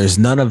so there's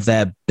none of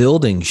that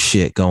building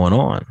shit going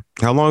on.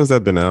 How long has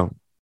that been out?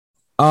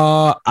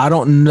 I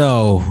don't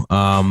know.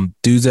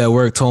 Dudes at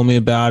work told me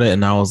about it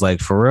and I was like,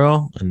 for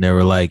real? And they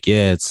were like,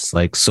 yeah, it's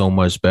like so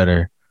much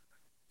better.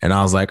 And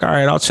I was like, all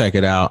right, I'll check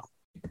it out.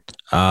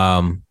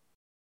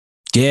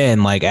 Yeah,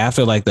 and like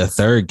after like the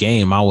third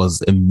game, I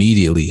was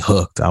immediately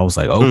hooked. I was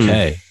like,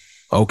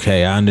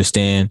 okay, I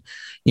understand.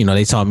 You know,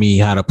 they taught me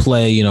how to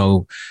play, you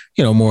know,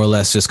 more or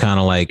less just kind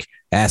of like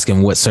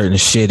asking what certain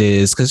shit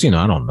is, because, you know,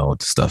 I don't know what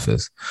the stuff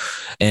is.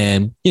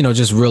 And, you know,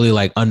 just really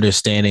like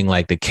understanding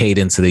like the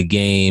cadence of the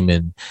game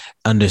and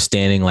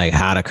understanding like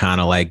how to kind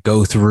of like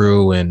go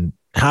through and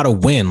how to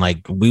win.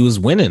 Like we was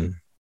winning.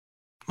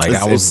 Like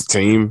I was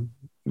team.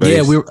 Based.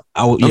 Yeah, we were.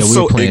 I'm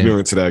so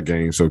ignorant to that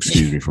game, so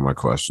excuse me for my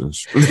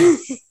questions.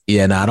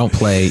 Yeah, no, I don't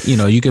play. You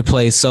know, you could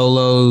play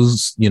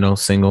solos, you know,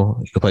 single.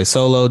 You could play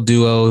solo,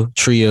 duo,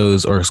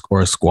 trios, or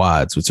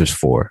squads, which is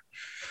 4.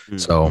 Mm-hmm.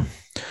 So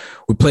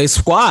we play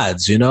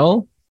squads, you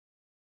know.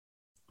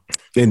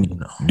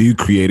 And do you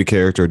create a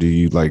character, or do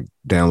you like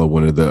download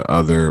one of the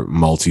other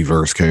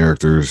multiverse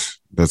characters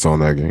that's on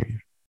that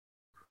game?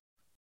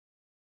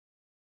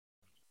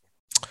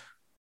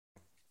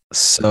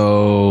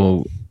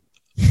 So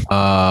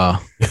I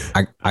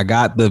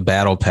got the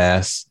battle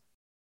pass.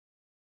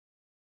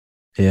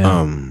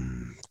 Yeah.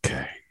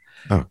 Okay.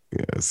 Oh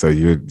yeah. So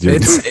you're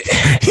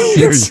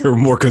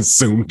more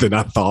consumed than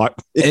I thought.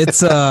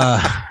 It's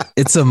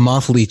a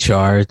monthly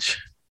charge.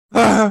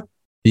 Yeah.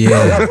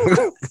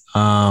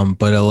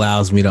 But it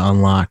allows me to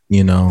unlock,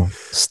 you know,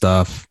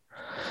 stuff.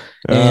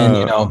 And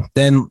you know,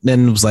 then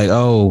it was like,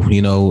 oh,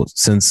 you know,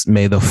 since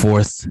May the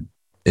 4th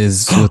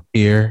is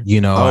here,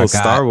 you know, I got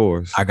Star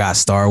Wars. I got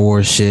Star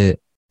Wars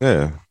shit.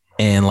 Yeah.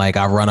 And like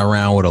I run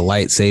around with a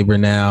lightsaber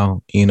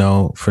now, you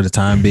know, for the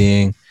time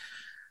being.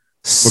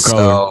 What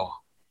color?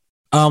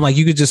 Like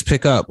you could just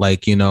pick up,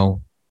 like, you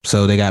know,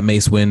 so they got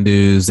Mace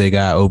Windu's, they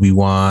got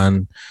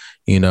Obi-Wan,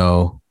 you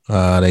know,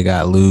 they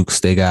got Luke's,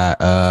 they got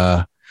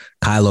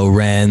Kylo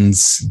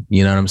Ren's,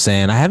 you know what I'm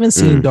saying? I haven't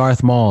seen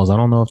Darth Maul's. I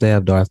don't know if they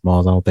have Darth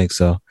Maul's. I don't think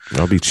so.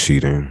 I'll be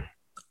cheating.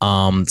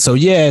 So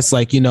yeah, it's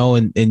like, you know,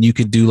 and you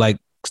could do like,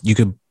 you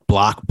could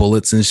block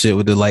bullets and shit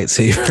with the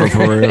lightsaber.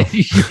 For real.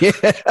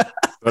 Yeah.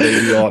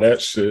 They do all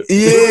that shit.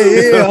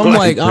 Yeah. I'm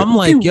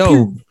like,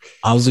 yo,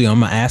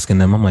 I'm asking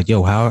them, I'm like,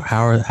 yo,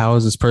 how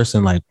is this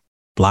person like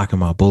blocking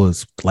my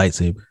bullets with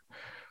lightsaber?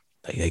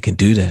 Like they can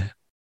do that.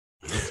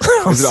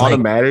 Is it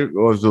automatic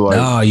or is it like?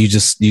 No,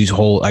 you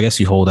hold. I guess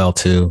you hold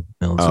L2.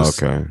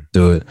 Okay.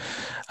 Do it.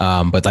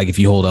 But like if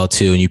you hold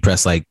L2 and you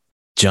press like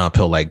jump,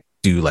 he'll like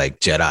do like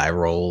Jedi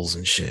rolls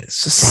and shit.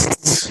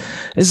 It's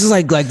just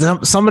like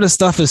some of the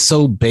stuff is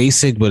so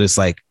basic, but it's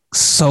like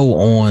so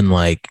on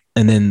like.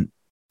 And then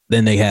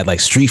they had like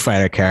Street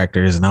Fighter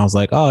characters, and I was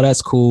like, oh,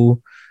 that's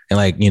cool. And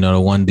like, you know, the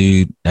one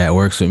dude that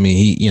works with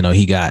me,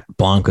 he got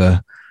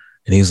Blanca.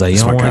 And he was like, you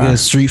don't want to get a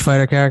Street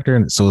Fighter character?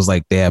 And so it was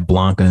like they had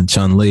Blanca and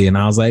Chun-Li. And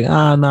I was like,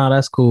 no,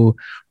 that's cool.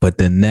 But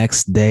the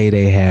next day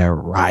they had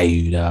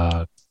Ryu,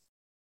 dog.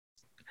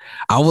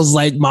 I was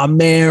like, my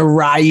man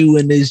Ryu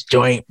in this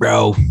joint,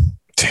 bro.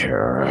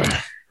 Terror.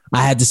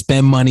 I had to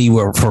spend money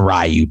for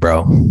Ryu,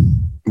 bro.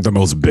 The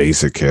most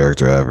basic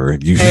character ever.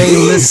 Hey,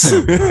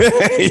 listen.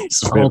 I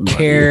don't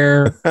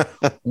care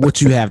what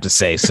you have to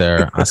say,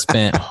 sir. I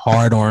spent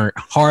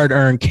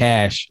hard-earned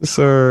cash,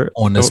 sir,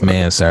 on this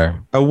man, sir.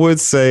 I would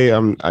say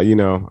I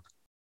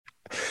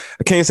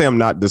can't say I'm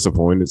not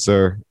disappointed,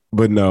 sir.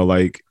 But no,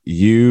 like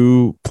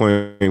you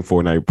playing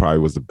Fortnite probably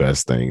was the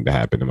best thing to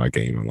happen in my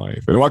gaming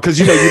life. And because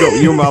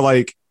you're my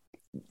like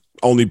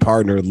only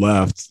partner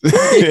left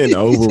in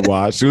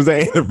Overwatch. It was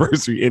the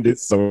anniversary ended,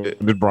 so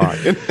did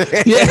Brian.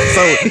 Yeah.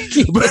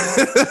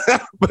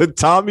 But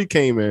Tommy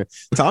came in.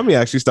 Tommy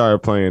actually started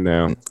playing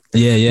now.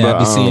 Yeah. I've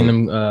been seeing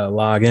him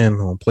log in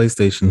on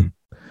PlayStation.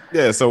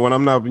 Yeah, so when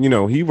I'm not,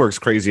 he works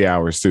crazy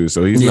hours too.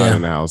 So he's not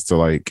in the house till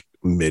like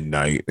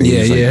midnight. And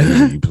yeah.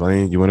 Like, you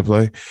playing? You want to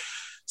play?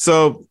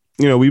 So,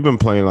 we've been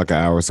playing like an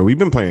hour. So we've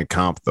been playing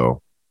comp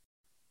though,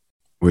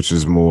 which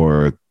is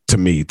more to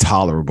me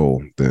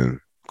tolerable than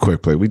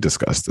quick play. We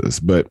discussed this,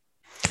 but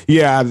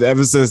yeah,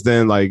 ever since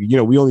then, like,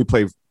 we only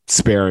play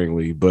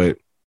sparingly, but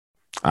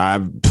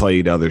I've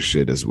played other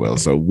shit as well.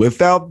 So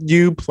without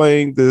you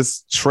playing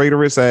this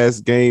traitorous ass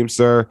game,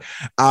 sir,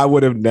 I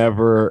would have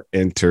never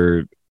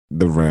entered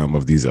the realm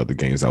of these other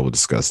games I will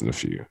discuss in a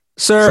few.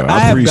 Sir, so I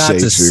have got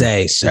to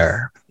say,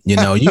 sir,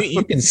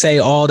 you can say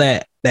all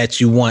that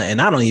you want, and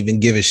I don't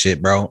even give a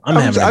shit, bro. I'm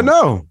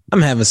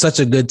having such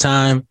a good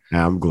time.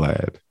 I'm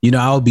glad.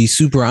 I'll be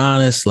super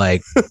honest,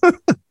 like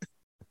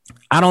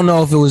I don't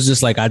know if it was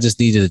just like I just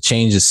needed to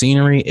change the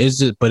scenery. It's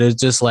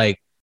just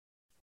like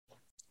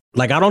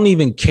I don't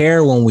even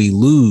care when we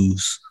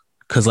lose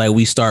because like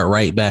we start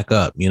right back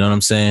up. You know what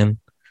I'm saying?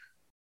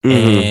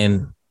 Mm-hmm.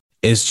 And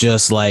it's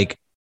just like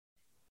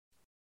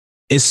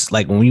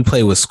when you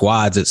play with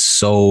squads, it's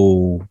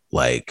so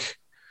like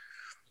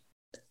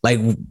we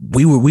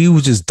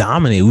would just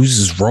dominate. We would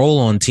just roll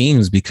on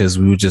teams because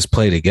we would just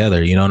play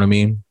together. You know what I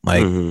mean?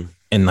 Like,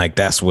 and like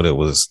that's what it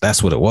was.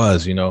 That's what it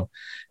was.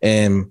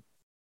 And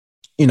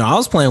I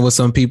was playing with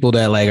some people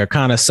that like are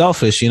kind of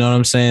selfish, you know what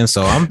I'm saying?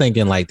 So I'm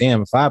thinking like,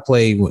 damn, if I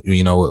play,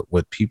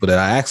 with people that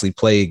I actually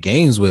play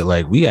games with,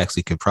 like we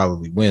actually could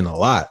probably win a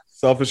lot.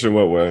 Selfish in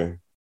what way?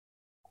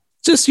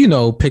 Just,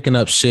 picking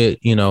up shit,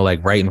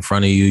 like right in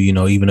front of you,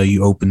 even though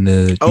you open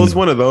the. Oh, it's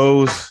one of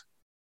those.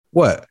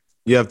 What?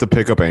 You have to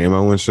pick up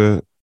ammo and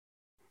shit.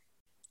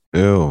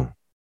 Ew.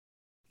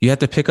 You have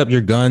to pick up your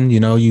gun,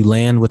 you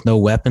land with no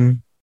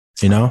weapon,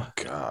 Oh,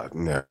 God,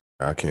 no,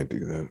 I can't do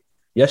that.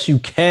 Yes, you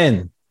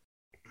can.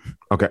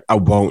 Okay, I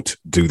won't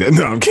do that.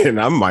 No, I'm kidding.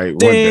 I might.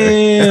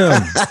 Damn.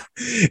 One day.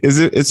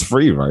 It's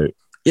free, right?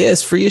 Yeah,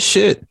 it's free as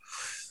shit.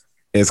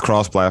 It's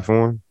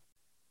cross-platform.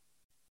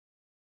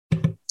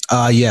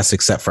 Yes,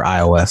 except for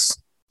iOS.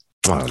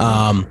 Oh,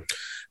 no.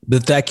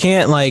 But that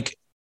can't like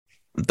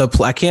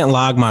I can't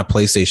log my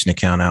PlayStation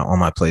account out on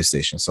my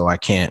PlayStation, so I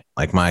can't,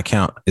 like, my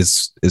account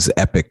is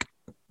Epic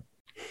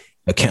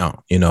account,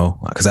 you know,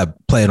 because I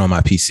play it on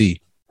my PC.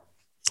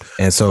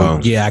 And so,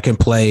 yeah, I can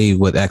play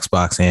with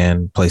Xbox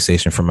and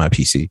PlayStation from my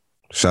PC.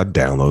 Should I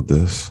download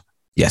this?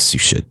 Yes, you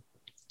should.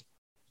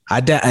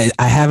 I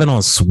have it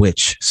on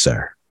Switch,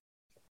 sir.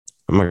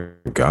 Oh my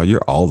God,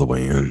 you're all the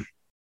way in.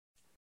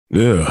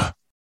 Yeah.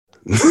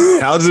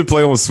 How does it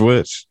play on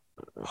Switch?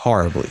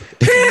 Horribly.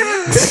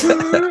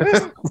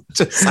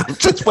 I'm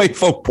just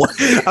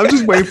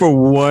waiting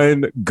for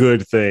one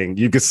good thing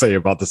you could say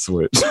about the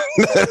Switch.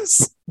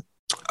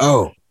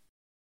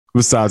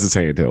 Besides it's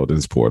handheld and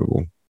it's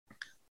portable.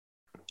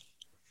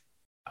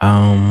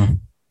 All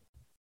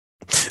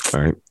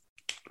right.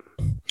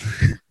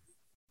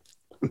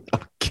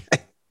 Okay.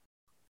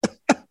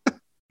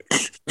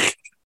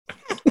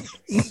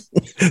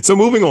 So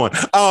moving on.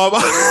 No.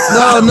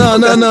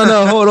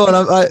 Hold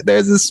on.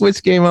 There's a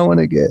Switch game I want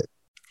to get.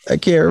 I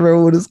can't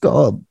remember what it's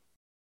called.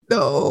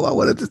 No, I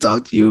wanted to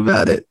talk to you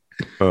about it.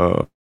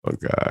 Oh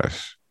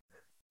gosh.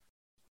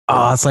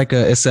 Oh, it's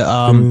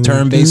a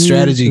turn-based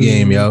strategy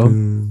game, yo.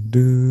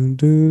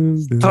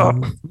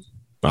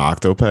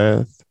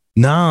 Octopath?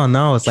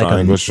 No, it's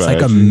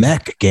like a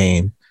mech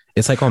game.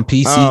 It's like on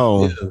PC.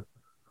 Oh.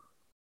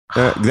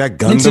 That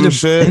Gundam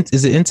shit?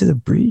 Is it Into the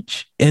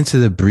Breach? Into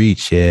the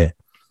Breach, yeah.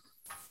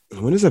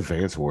 When is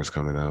Advance Wars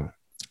coming out?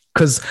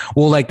 Because,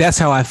 that's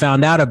how I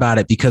found out about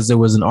it, because there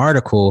was an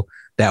article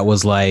that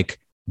was like,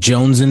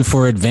 jonesing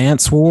for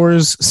Advance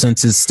Wars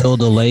since it's still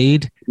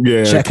delayed.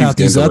 Yeah, check out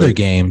these other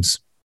games.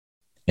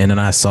 And then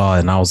I saw it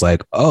and I was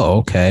like, oh,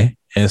 okay.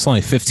 And it's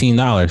only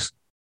 $15.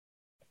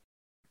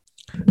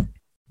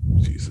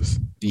 Jesus.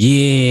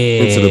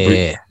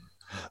 Yeah.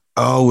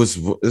 Oh, it's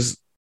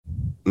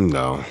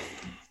no.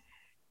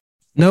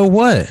 No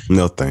what?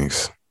 No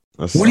thanks.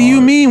 What do you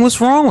mean? What's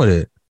wrong with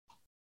it?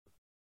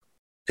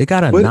 It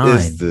got a 9. What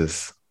is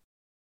this?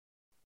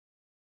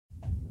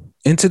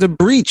 Into the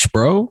Breach,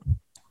 bro.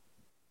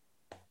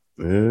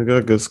 Yeah, it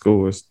got good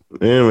scores.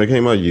 Damn, it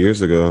came out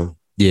years ago.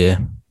 Yeah.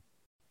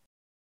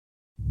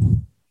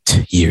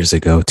 Years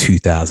ago,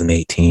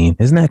 2018.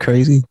 Isn't that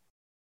crazy?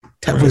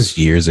 That was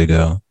years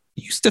ago.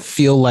 It used to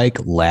feel like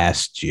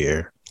last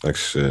year. Like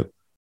shit.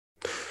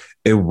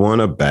 It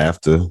won a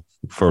BAFTA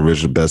for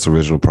best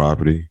original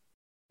property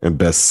and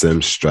best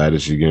sim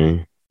strategy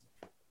game.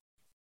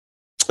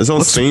 It's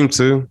on Steam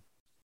too.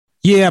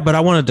 Yeah, but I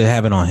wanted to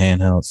have it on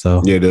handheld.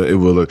 So yeah, it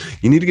will look.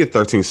 You need to get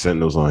 13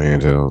 Sentinels on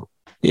handheld.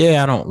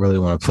 Yeah, I don't really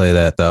want to play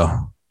that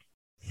though.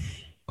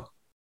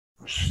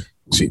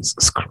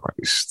 Jesus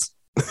Christ.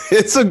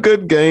 It's a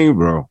good game,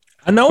 bro.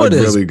 I know it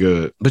is really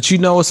good. But it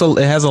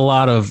has a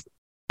lot of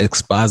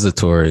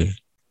expository,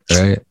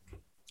 right?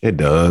 It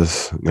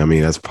does. I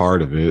mean, that's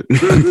part of it.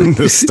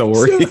 The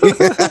story.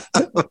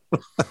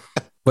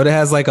 But it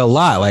has like a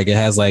lot. Like it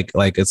has like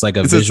it's like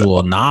a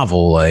visual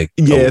novel. Like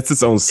it's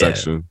its own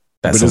section.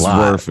 That's but it's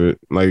worth it.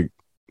 Like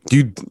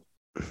you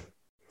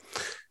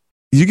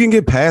can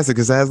get past it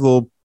because it has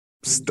little.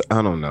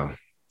 I don't know.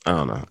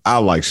 I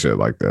like shit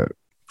like that.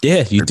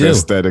 Yeah, you do. The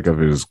aesthetic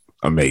of it is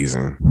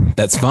amazing.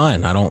 That's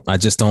fine. I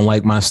just don't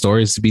like my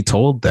stories to be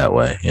told that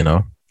way. You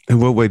know. In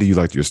what way do you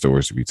like your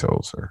stories to be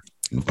told, sir?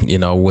 You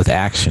know, with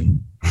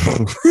action.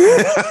 You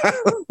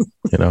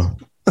know.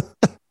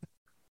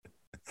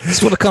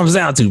 That's what it comes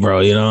down to, bro.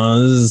 You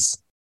know.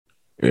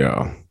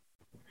 Yeah.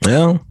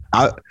 Well.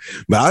 But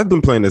I've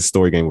been playing this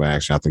story game with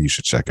action. I think you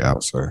should check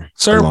out, sir.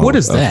 Sir, what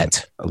is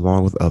that?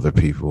 Along with other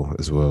people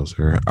as well,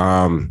 sir.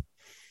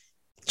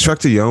 Trek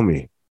to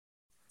Yomi.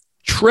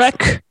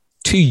 Trek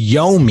to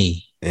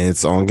Yomi.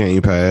 It's on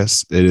Game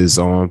Pass. It is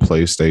on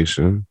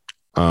PlayStation.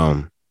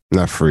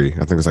 Not free.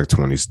 I think it's like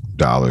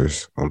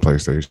 $20 on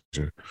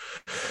PlayStation.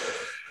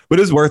 But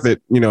it's worth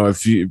it. You know,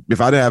 if I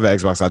didn't have an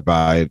Xbox, I'd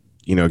buy it.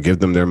 You know, give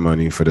them their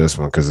money for this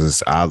one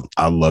because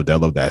I love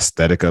the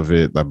aesthetic of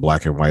it, the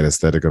black and white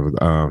aesthetic of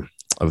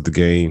the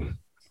game.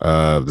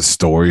 The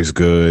story's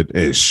good.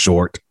 It's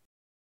short,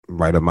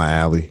 right up my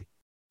alley.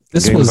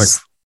 This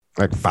was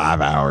like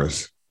 5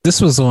 hours. This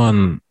was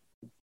on,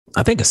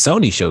 I think, a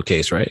Sony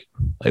showcase, right?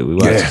 Like we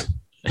watched.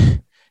 Yeah.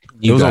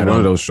 It was on one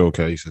of those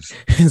showcases.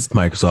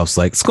 Microsoft's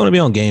like, it's going to be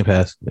on Game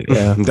Pass. Like,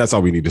 yeah, that's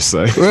all we need to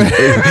say.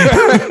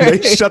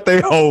 They shut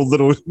their whole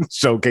little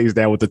showcase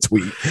down with a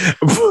tweet.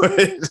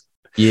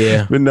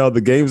 But no,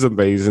 the game's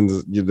amazing.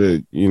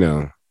 You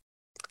know,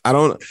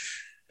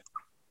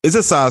 it's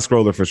a side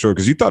scroller for sure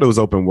because you thought it was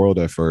open world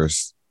at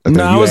first.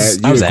 No, I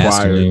was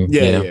asking.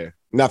 Yeah.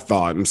 Not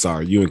thought. I'm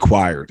sorry. You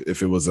inquired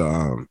if it was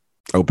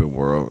open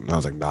world, and I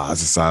was like, nah,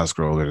 it's a side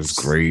scroller.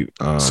 It's great.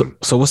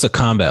 So what's the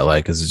combat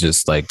like? Is it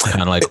just like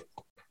kind of like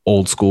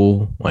old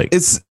school? Like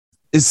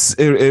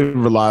it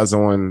relies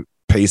on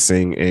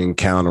pacing and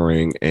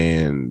countering,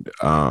 and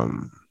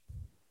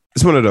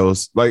it's one of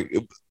those like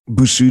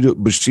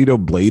Bushido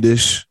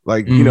Blade-ish.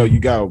 Like you know, you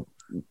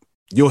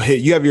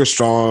have your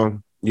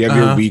strong, you have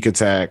your weak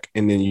attack,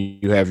 and then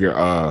you have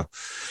your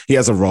he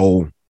has a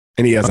roll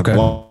and he has a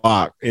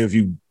block, and if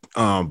you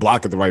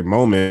block at the right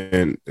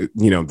moment,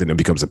 then it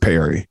becomes a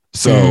parry.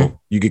 So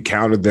you could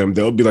counter them.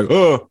 They'll be like,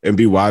 oh, and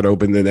be wide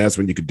open. Then that's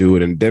when you could do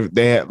it. And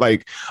they had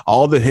like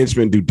all the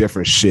henchmen do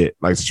different shit,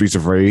 like Streets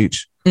of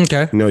Rage.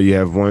 Okay. You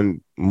have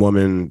one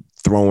woman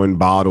throwing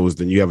bottles,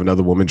 then you have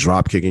another woman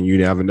drop kicking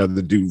you, have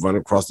another dude run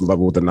across the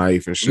level with a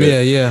knife and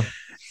shit. Yeah.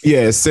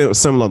 It's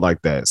similar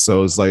like that.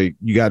 So it's like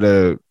you got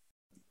to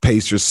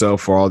pace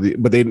yourself for all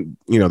but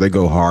they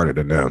go harder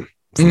than them.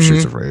 From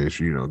Streets of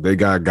Rage, they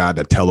got a guy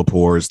that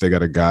teleports. They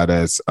got a guy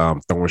that's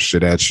throwing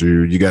shit at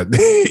you. You got,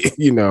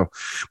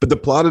 But the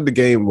plot of the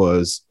game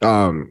was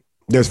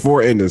there's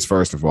 4 endings.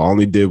 First of all, I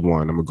only did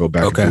one. I'm gonna go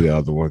back to the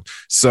other one.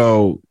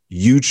 So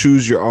you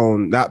choose your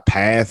own, not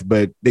path,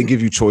 but they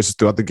give you choices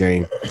throughout the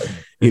game.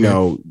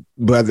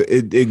 But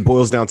it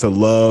boils down to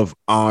love,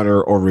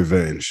 honor, or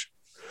revenge.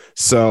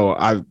 So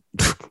I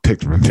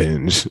picked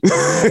revenge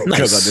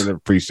because I didn't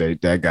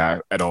appreciate that guy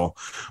at all.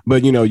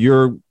 But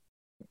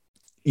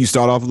you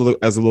start off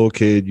as a little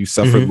kid, you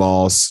suffered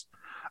loss.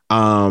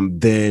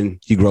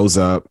 Then he grows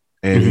up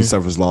and he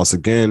suffers loss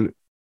again,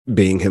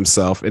 being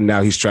himself. And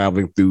now he's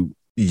traveling through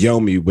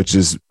Yomi, which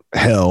is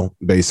hell,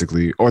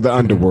 basically, or the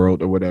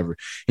underworld or whatever.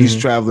 He's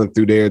traveling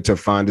through there to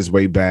find his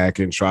way back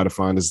and try to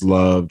find his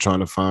love, trying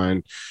to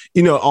find,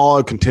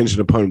 all contingent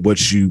upon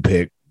what you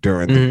pick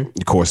during the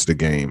course of the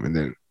game. And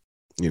then,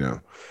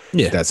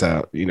 that's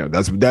how,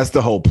 that's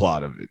the whole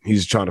plot of it.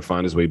 He's trying to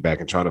find his way back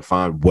and trying to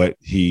find what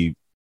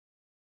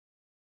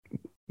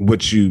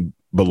you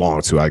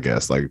belong to, I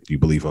guess. Like, do you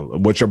believe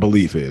in what your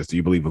belief is? Do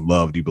you believe in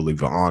love? Do you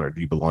believe in honor?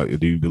 Do you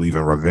believe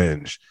in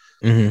revenge?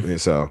 And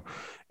so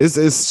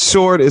it's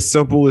short, it's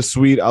simple, it's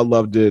sweet. I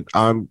loved it.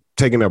 I'm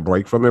taking a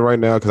break from it right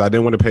now because I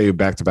didn't want to pay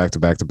back to back to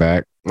back to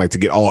back, like to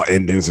get all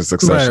endings in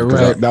succession.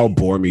 Right. That would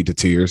bore me to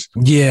tears.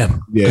 Yeah.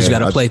 Because you got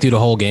to play through the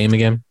whole game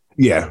again.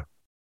 Yeah.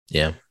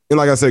 Yeah. And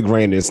like I said,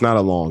 granted, it's not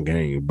a long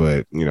game,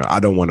 but I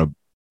don't want to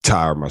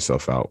tire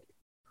myself out.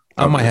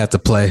 I might have to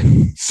play.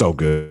 So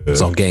good.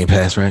 It's on Game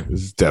Pass, right?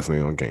 It's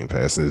definitely on Game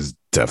Pass. It's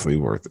definitely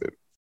worth it.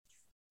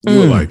 You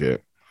would like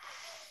it.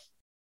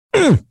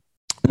 What's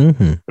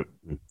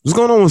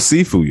going on with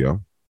Sifu,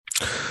 yo?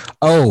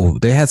 Oh,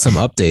 they had some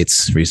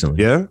updates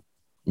recently.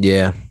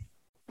 Yeah.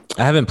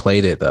 I haven't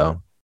played it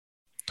though.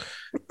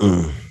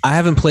 I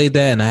haven't played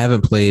that, and I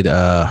haven't played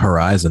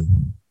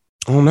Horizon.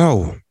 Oh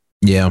no.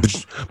 Yeah.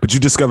 But you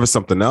discovered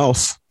something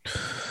else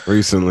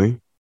recently.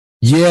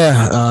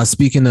 Yeah,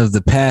 speaking of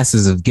the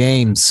passes of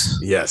games,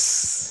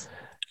 yes,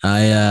 I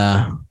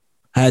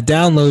had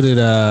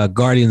downloaded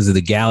Guardians of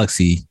the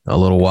Galaxy a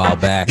little while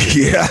back.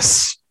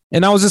 Yes,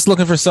 and I was just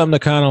looking for something to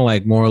kind of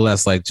like more or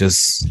less like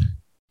just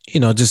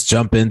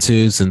jump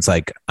into, since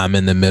like I'm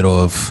in the middle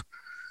of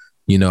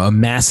a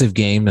massive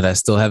game that I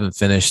still haven't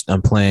finished.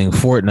 I'm playing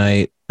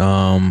Fortnite,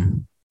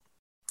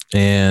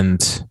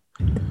 and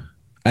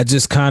I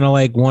just kind of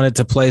like wanted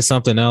to play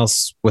something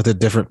else with a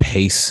different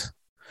pace.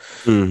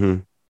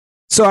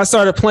 So I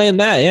started playing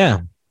that.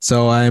 Yeah.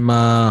 So I'm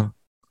on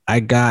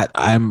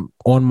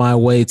my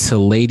way to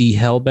Lady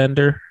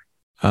Hellbender.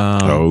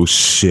 Oh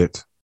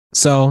shit.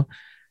 So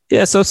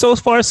yeah. So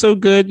far so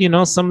good.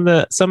 Some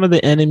of the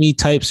enemy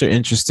types are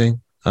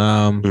interesting.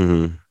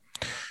 And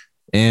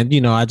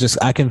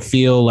I can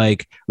feel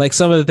like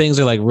some of the things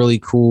are like really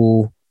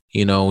cool.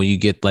 When you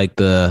get like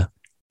the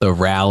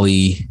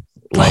rally,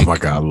 like, oh my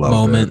God, I love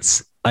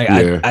moments. That.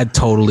 Like I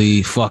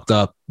totally fucked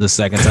up the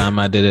second time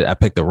I did it. I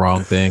picked the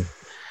wrong thing.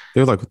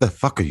 They're like, what the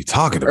fuck are you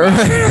talking about?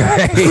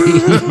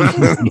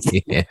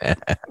 Yeah.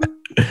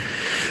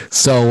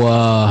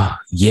 So,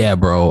 yeah,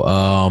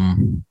 bro.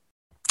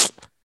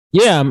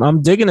 Yeah,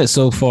 I'm digging it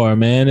so far,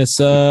 man. It's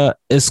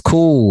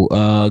cool.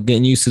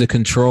 Getting used to the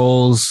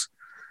controls.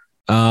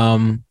 Yeah.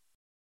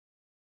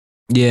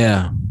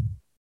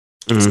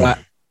 So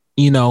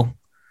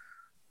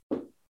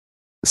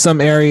some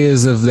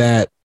areas of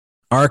that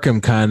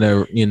Arkham kind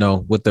of,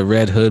 with the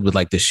Red Hood with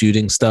like the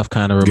shooting stuff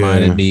kind of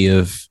reminded me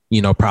of,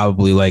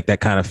 probably like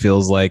that kind of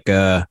feels like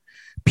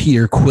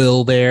Peter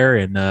Quill there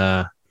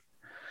and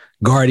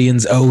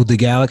Guardians of the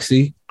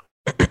Galaxy.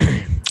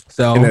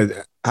 So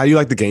how do you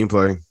like the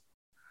gameplay?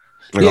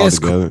 Like yeah, it's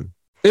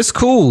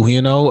cool.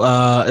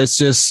 It's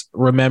just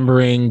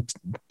remembering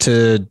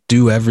to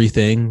do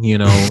everything,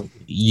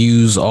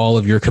 use all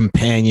of your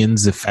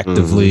companions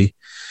effectively.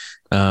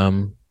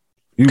 You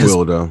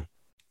will though.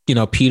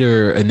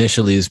 Peter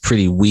initially is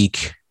pretty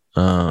weak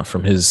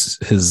from his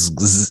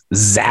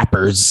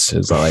zappers,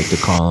 as I like to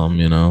call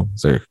them.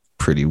 They're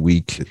pretty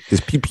weak.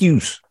 His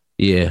pew-pews.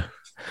 Yeah.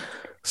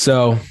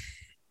 So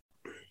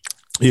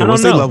yeah,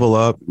 once they level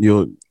up,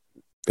 and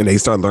they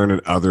start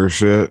learning other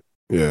shit.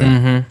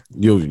 Yeah,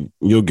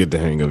 you'll get the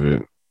hang of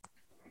it.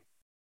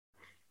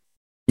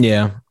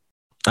 Yeah,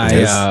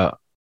 I'm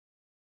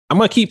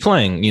gonna keep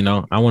playing.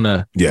 I want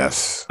to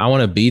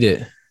beat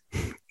it.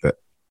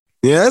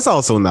 Yeah, it's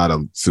also not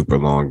a super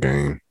long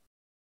game.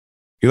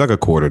 You're like a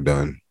quarter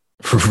done.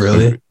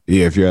 Really?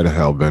 Yeah, if you're at a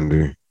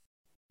Hellbender.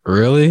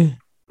 Really?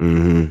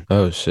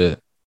 Oh shit!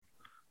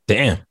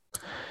 Damn.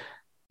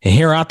 And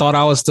here I thought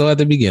I was still at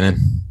the beginning.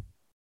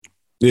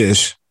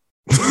 Ish.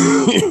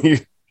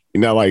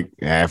 You're not like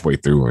halfway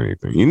through or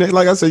anything. You know,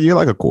 like I said, you're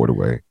like a quarter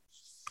way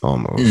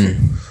almost.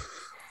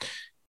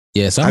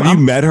 Yeah. So have you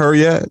met her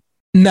yet?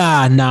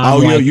 Nah.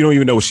 Oh, you don't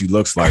even know what she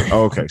looks like.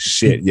 Oh, okay,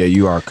 shit. Yeah,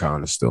 you are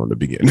kind of still in the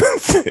beginning.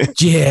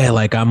 Yeah,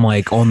 like I'm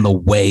like on the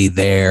way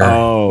there.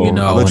 Oh, you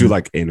know, I thought you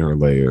like inner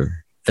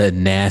layer. The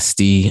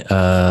nasty,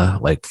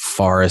 like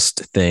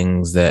forest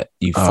things that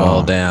you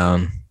fall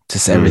down.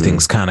 Just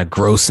everything's kind of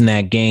gross in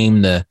that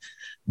game. The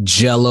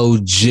Jello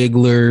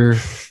jiggler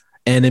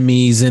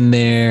enemies in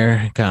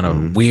there kind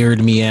of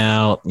weird me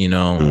out. You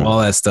know, all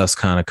that stuff's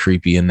kind of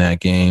creepy in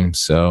that game.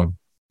 So.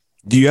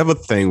 Do you have a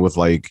thing with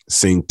like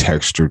seeing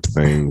textured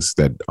things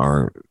that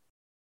aren't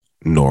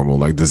normal?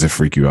 Like, does it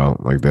freak you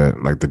out like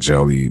that? Like the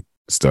jelly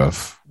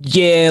stuff?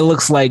 Yeah, it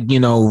looks like,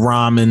 you know,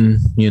 ramen,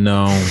 you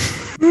know,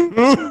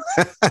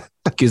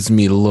 gives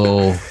me a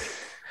little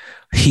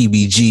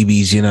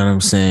heebie-jeebies, you know what I'm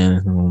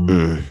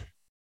saying?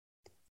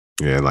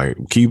 Yeah, like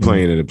keep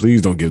playing it.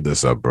 Please don't give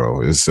this up,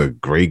 bro. It's a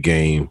great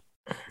game.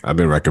 I've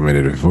been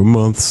recommending it for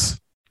months.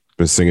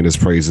 Been singing its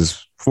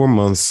praises for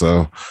months,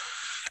 so...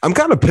 I'm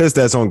kind of pissed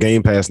that's on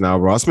Game Pass now,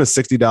 bro. I spent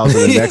 $60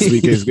 and the next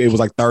week it was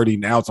like $30.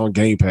 Now it's on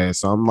Game Pass.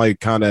 So I'm like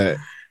kind of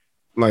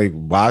like,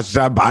 why should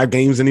I buy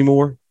games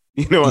anymore?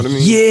 You know what I mean?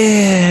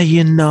 Yeah,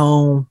 you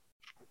know.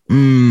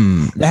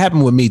 That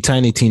happened with me.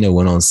 Tiny Tina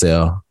went on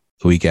sale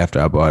the week after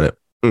I bought it.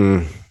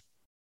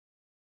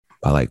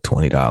 By like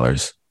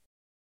 $20.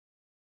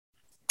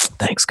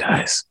 Thanks,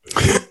 guys.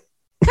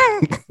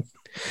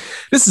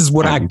 This is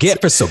what I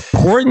get for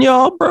supporting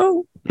y'all,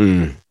 bro.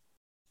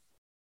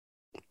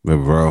 But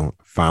bro,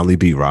 finally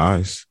beat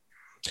Rise.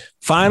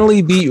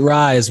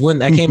 When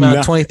that came out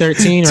in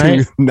 2013,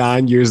 right?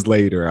 9 years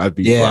later, I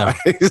beat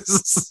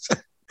Rise.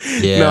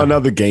 Yeah. No,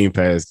 another Game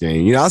Pass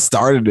game. You know, I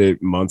started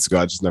it months ago.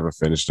 I just never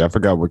finished it. I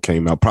forgot what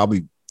came out.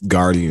 Probably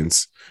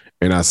Guardians.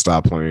 And I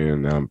stopped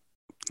playing.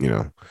 You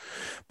know,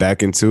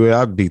 back into it.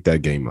 I beat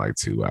that game in like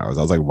 2 hours.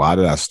 I was like, why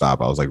did I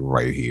stop? I was like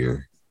right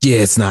here. Yeah,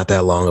 it's not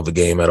that long of a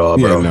game at all,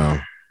 bro.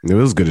 Yeah, no. It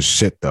was good as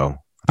shit, though.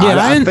 Yeah,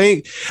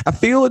 I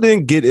feel it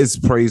didn't get its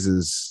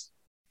praises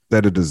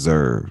that it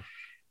deserved.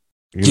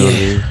 You know what I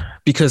mean?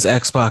 Because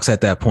Xbox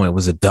at that point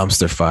was a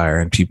dumpster fire,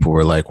 and people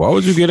were like, "Why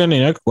would you get an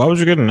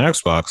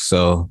Xbox?"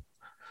 So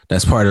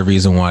that's part of the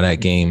reason why that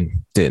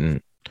game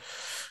didn't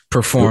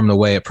perform the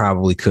way it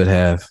probably could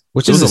have.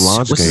 Which is a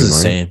launch game,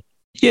 right?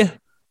 Yeah.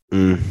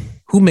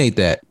 Who made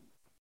that?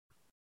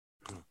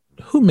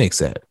 Who makes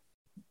that?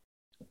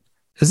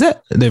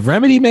 Did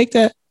Remedy make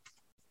that?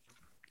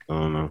 I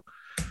don't know.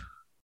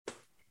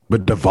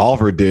 But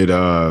Devolver did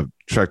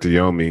Trek to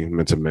Yomi,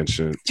 meant to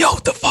mention. Yo,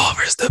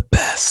 Devolver's the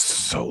best.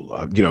 So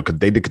loved. You know, because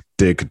they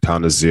did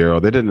Katana Zero.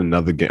 They did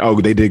another game. Oh,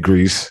 they did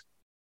Grease.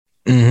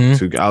 I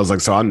was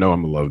like, so I know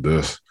I'm going to love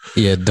this.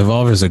 Yeah,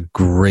 Devolver's a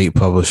great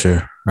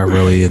publisher. I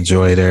really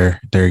enjoy their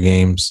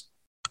games.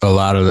 A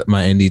lot of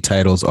my indie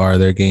titles are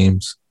their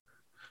games.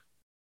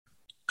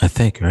 I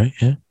think, right?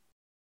 Yeah.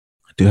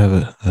 I do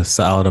have a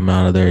solid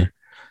amount of their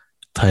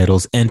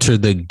titles. Enter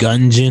the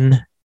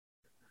Gungeon.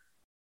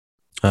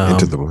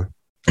 Enter the one.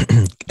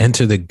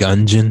 Enter the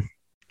Gungeon.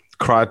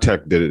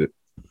 Crytek did it.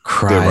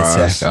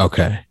 Crytek.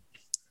 Okay.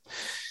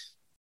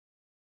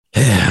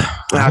 Yeah.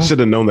 I should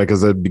have known that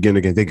because at the beginning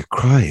again, they could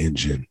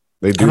CryEngine.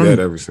 They do that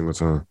every single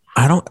time.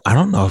 I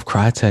don't know if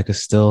Crytek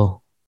is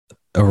still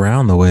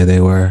around the way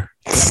they were.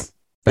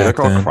 They're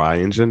called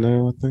CryEngine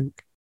now, I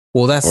think.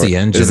 Well, that's the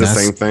engine. Is the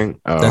same thing?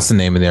 Oh. That's the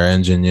name of their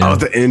engine. Yeah. Oh,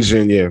 the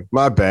engine. Yeah.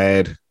 My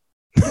bad.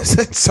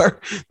 Sir,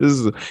 this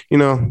is, you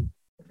know,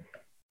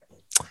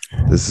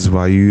 this is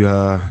why you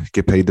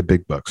get paid the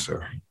big bucks,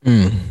 sir.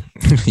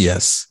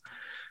 Yes.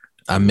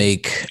 I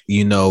make,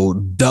 you know,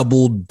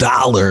 double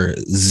dollar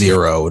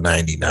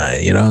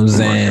 $0.99. You know what I'm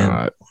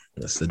saying?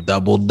 That's the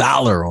double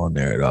dollar on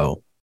there,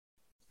 though.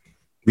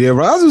 Yeah,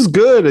 Rise was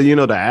good. You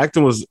know, the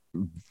acting was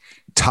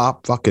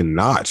top fucking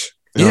notch.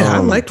 Yeah, I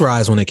liked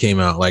Rise when it came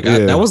out. Like,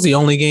 that was the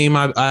only game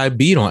I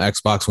beat on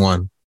Xbox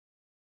One.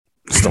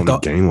 It's the only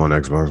game on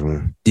Xbox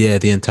One. Yeah,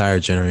 the entire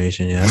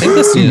generation. Yeah, I think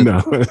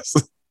that's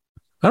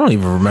I don't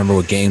even remember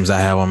what games I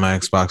have on my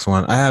Xbox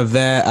One. I have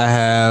that. I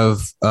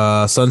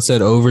have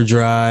Sunset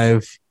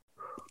Overdrive.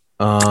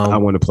 I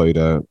want to play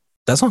that.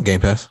 That's on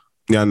Game Pass.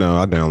 Yeah, I know.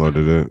 I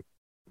downloaded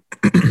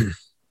it.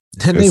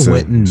 Then they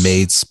went and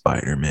made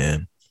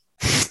Spider-Man.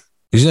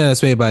 You know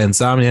that's made by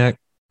Insomniac?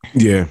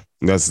 Yeah,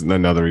 that's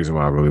another reason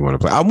why I really want to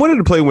play. I wanted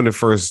to play when it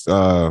first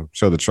showed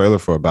the trailer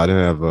for it, but I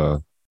didn't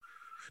have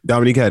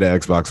Dominique had the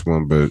Xbox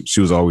One, but she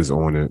was always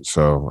on it.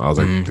 So I was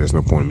like, there's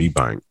no point in me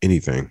buying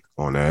anything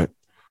on that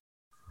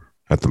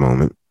at the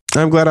moment.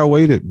 I'm glad I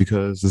waited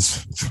because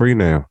it's free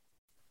now.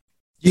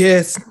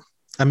 Yes.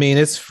 I mean,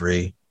 it's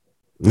free.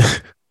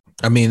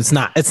 I mean, it's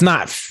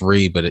not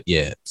free, but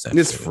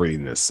it's free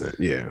in this sense.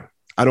 Yeah.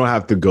 I don't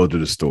have to go to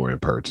the store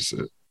and purchase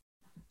it.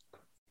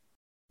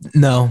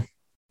 No,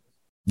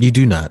 you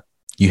do not.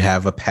 You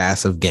have a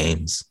pass of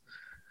games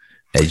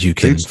that you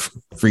can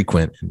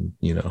frequent,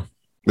 you know.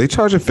 They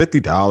charge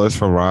 $50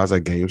 for Rise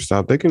at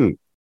GameStop. They can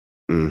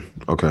Sounds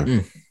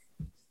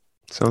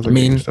like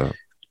GameStop.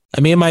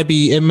 I mean,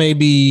 it may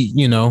be,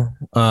 you know,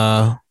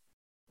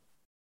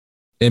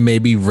 It may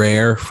be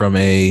rare from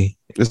a.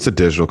 It's a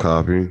digital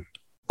copy.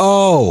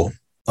 Oh.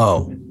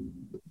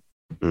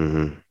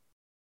 Mm-hmm.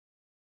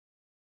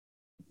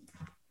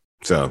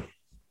 So,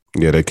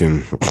 yeah, they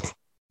can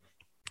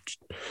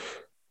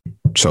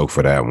choke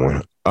for that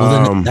one.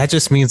 Well, then that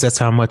just means that's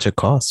how much it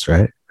costs,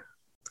 right?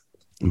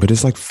 But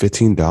it's like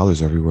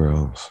 $15 everywhere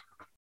else.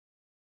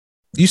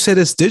 You said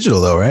it's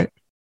digital though, right?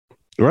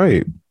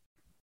 Right.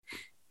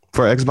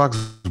 For Xbox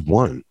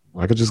One.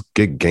 I could just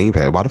get Game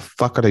Pass. Why the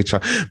fuck are they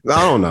trying?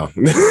 I don't know.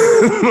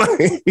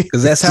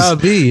 Because that's how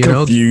it be,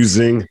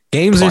 confusing.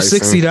 Games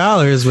pricing. Are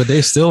 $60, but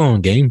they're still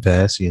on Game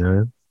Pass,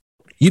 You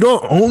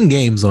don't own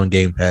games on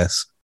Game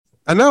Pass.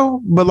 I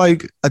know, but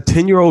like a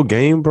 10-year-old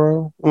game,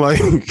 bro.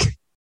 Like,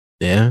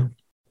 yeah.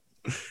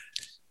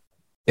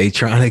 They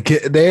trying to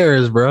get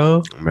theirs,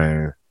 bro.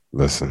 Man,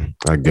 listen,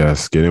 I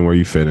guess. Get in where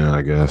you fit in,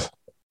 I guess.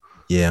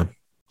 Yeah.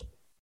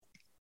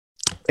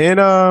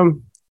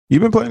 And you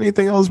been playing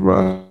anything else,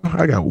 bro?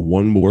 I got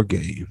one more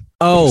game.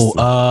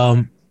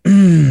 Oh,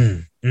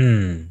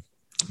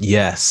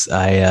 yes,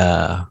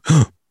 I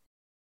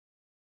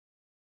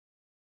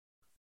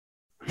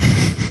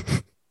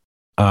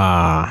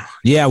I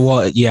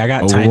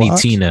got Tiny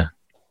Tina.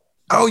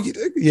 Oh,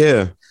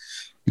 yeah.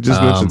 You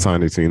just mentioned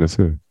Tiny Tina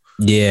too.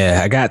 Yeah,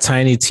 I got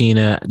Tiny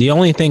Tina. The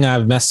only thing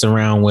I've messed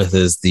around with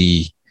is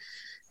the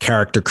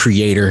character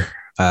creator.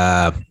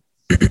 How's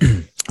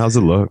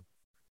it look?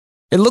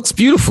 It looks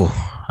beautiful.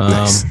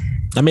 Nice.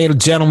 I made a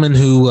gentleman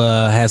who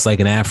has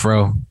like an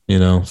afro,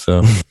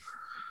 so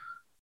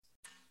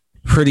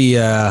pretty.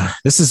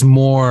 This is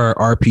more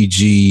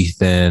RPG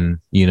than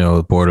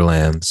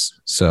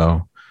Borderlands,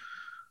 so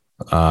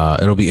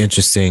it'll be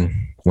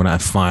interesting when I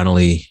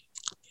finally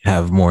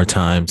have more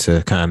time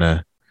to kind of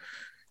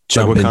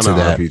jump into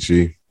that.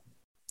 RPG?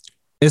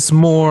 It's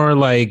more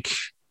like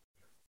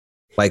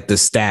the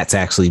stats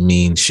actually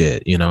mean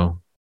shit,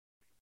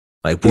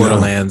 like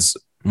Borderlands.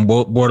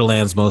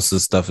 Borderlands, most of the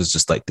stuff is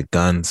just like the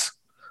guns,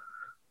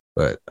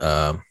 but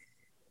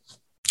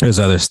there's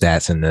other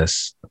stats in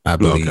this, I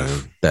believe.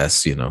 Okay.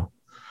 That's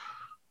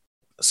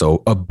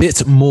so a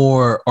bit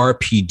more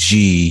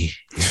RPG,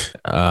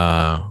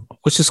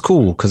 which is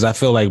cool because I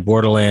feel like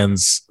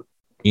Borderlands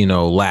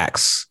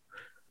lacks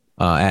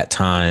at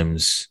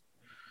times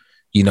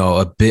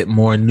a bit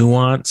more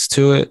nuance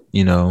to it.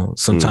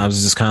 Sometimes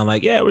it's just kind of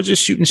like, yeah, we're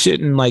just shooting shit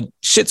and like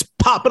shit's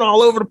popping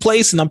all over the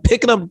place and I'm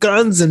picking up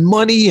guns and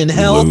money and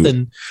health. Loot.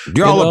 And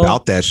you're all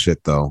about that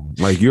shit though.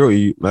 Like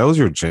that was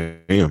your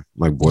jam,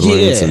 like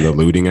Borderlands and the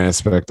looting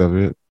aspect of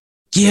it.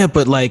 Yeah,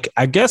 but like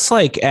I guess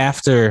like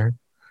after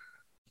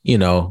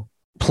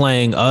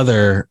playing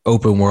other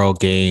open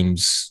world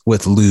games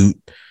with loot,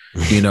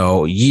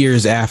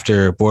 years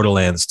after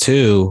Borderlands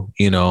 2,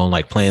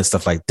 like playing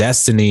stuff like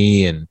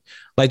Destiny and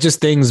like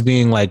just things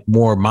being like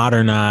more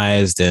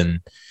modernized and,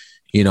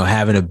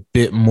 having a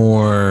bit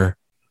more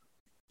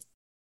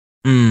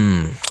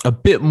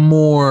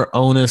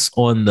onus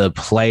on the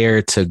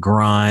player to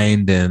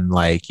grind and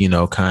like,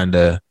 kind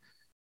of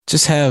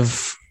just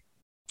have,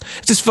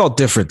 it just felt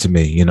different to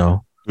me,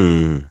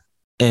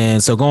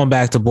 And so going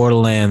back to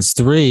Borderlands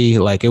 3,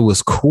 like it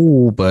was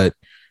cool, but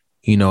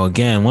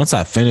again, once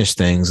I finished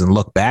things and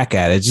look back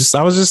at it,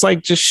 I was just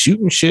like just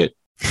shooting shit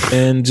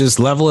and just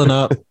leveling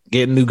up,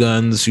 getting new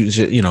guns, shooting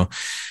shit,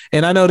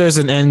 And I know there's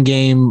an end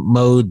game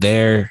mode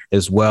there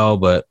as well,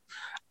 but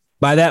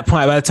by that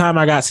point, by the time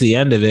I got to the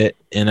end of it,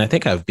 and I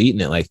think I've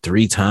beaten it like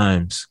 3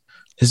 times,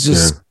 it's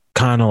just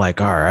kind of like,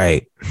 all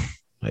right,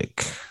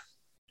 like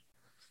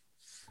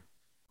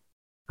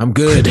I'm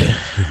good.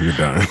 You're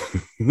done.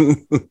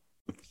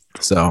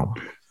 So,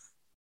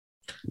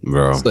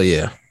 bro. So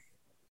yeah.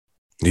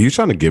 You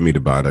trying to get me to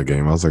buy that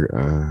game? I was like,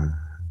 I'm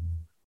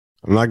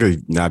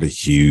not a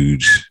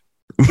huge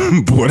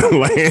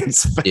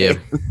Borderlands fan. Yeah.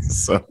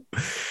 So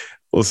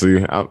we'll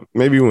see.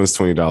 Maybe when it's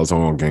 $20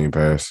 on Game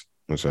Pass,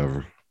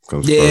 whichever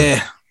comes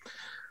first.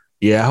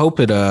 Yeah. I hope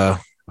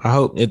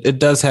it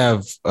does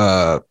have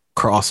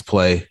cross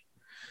play.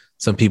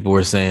 Some people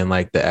were saying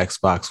like the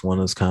Xbox One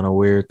is kind of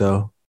weird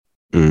though.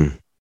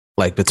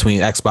 Like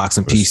between Xbox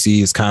and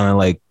PC is kind of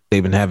like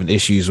they've been having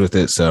issues with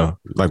it. So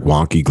like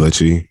wonky,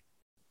 glitchy.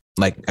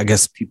 Like I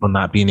guess people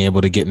not being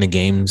able to get into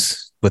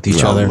games with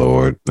each other.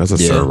 Lord, that's a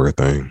server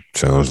thing.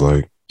 Sounds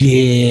like.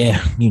 Yeah,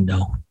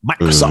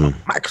 Microsoft.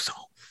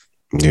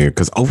 Yeah,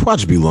 because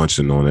Overwatch be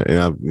launching on it,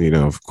 and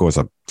of course,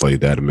 I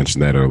played that and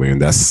mentioned that earlier,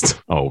 and that's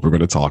all we're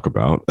going to talk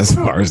about as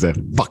far as that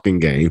fucking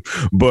game.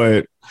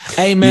 But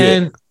hey,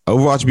 man,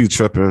 Overwatch be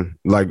tripping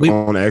on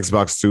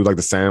Xbox too. Like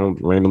the sound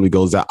randomly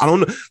goes out. I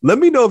don't know. Let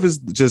me know if it's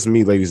just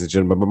me, ladies and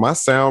gentlemen, but my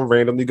sound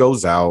randomly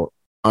goes out.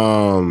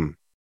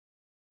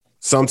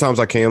 Sometimes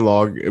I can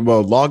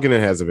logging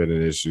in hasn't been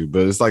an issue,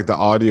 but it's like the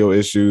audio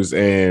issues,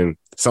 and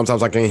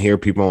sometimes I can't hear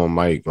people on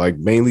mic. Like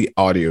mainly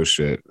audio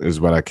shit is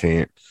what I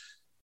can't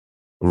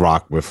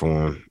rock with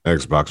on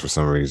Xbox for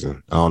some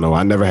reason. I don't know.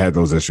 I never had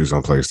those issues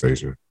on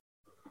PlayStation.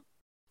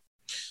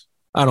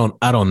 I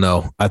don't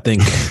know. I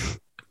think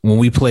when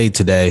we played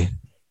today,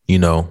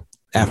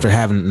 after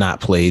having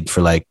not played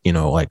for like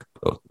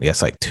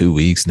 2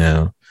 weeks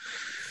now,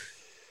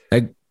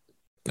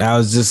 I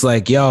was just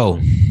like, yo,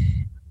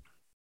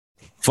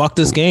 fuck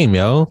this game,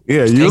 yo.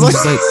 Yeah, you was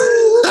like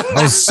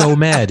I was so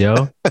mad,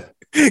 yo.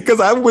 Because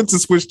I went to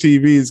switch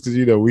TVs because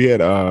we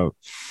had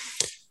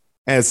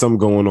something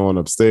going on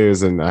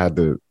upstairs, and I had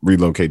to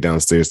relocate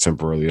downstairs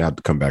temporarily. I had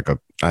to come back up.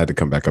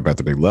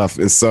 After they left,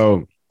 and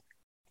so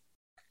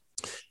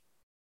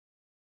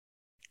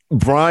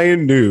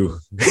Brian knew.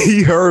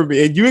 He heard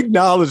me, and you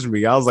acknowledged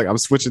me. I was like, I'm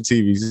switching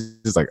TVs.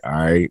 He's like, all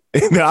right,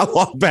 and then I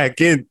walked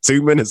back in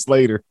 2 minutes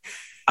later.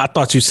 I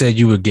thought you said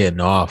you were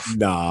getting off.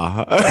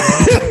 Nah,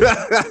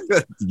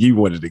 you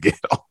wanted to get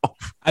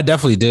off. I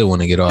definitely did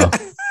want to get off,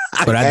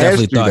 but I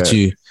definitely thought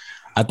you.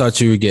 I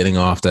thought you were getting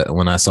off that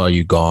when I saw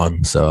you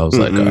gone. So I was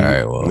like, all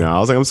right, well. No, I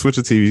was like, I'm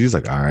switching TVs. He's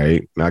like, all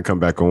right. And I come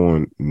back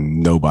on,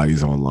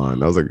 nobody's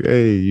online. I was like,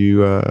 hey,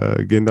 you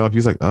getting off?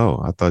 He's like,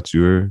 oh, I thought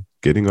you were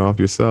getting off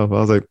yourself. I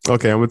was like,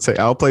 okay,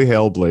 I'll play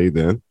Hellblade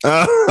then.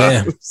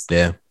 Yeah.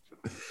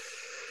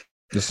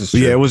 This is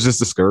true. Yeah, it was just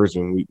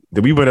discouraging.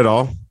 Did we win it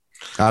all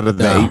out of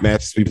the 8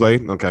 matches we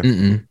played?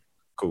 Okay.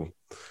 Cool.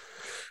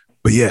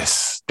 But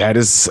yes, that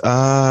is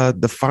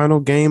the final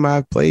game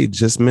I played.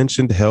 Just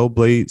mentioned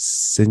Hellblade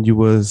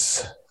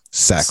Senua's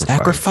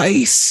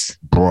Sacrifice.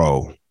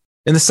 Bro.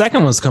 And the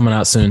second one's coming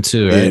out soon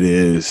too, right? It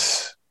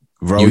is.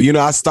 Bro,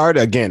 I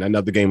started again,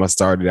 another game I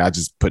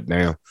just put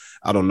down.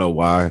 I don't know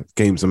why.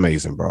 Game's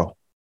amazing, bro.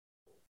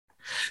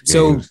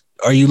 So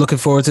are you looking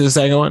forward to the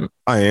second one?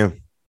 I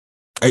am.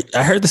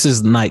 I heard this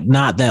is like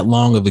not that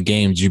long of a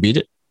game. Did you beat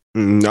it?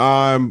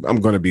 I'm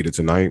going to beat it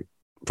tonight.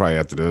 Probably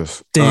after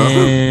this.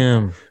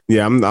 Damn.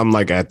 Yeah, I'm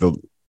like at the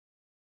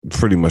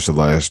pretty much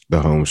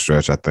the home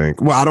stretch, I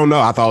think. Well, I don't know.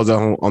 I thought I was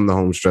on the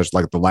home stretch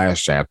like the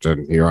last chapter,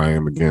 and here I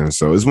am again.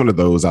 So it's one of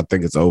those. I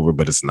think it's over,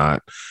 but it's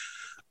not.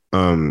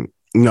 No,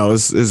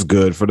 it's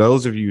good. For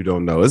those of you who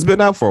don't know, it's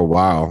been out for a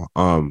while.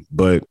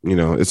 But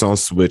it's on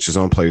Switch, it's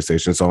on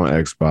PlayStation, it's on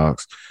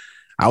Xbox.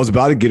 I was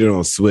about to get it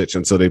on Switch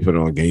until they put it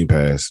on Game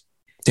Pass.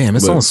 Damn,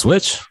 it's on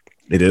Switch?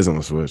 It is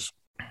on Switch.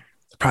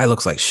 It probably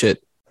looks like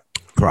shit.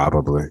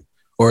 Probably.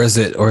 Or is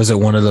it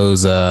one of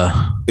those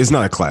it's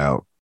not a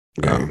cloud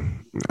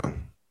game. No.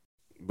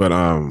 But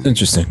it's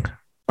interesting.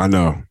 I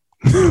know.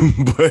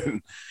 But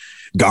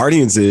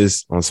Guardians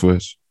is on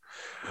Switch.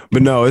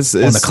 But no, it's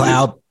on the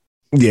cloud.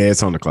 Yeah,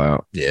 it's on the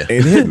cloud. Yeah.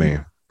 And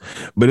Hitman.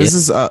 But this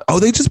is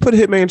they just put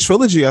Hitman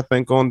Trilogy, I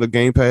think, on the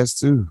Game Pass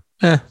too.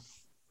 Yeah.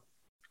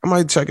 I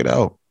might check it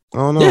out. I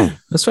don't know. Yeah,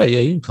 that's right. Yeah,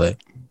 you can play.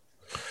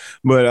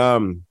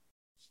 But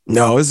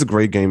no, it's a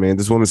great game, man.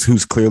 This woman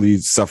who's clearly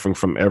suffering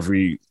from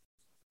every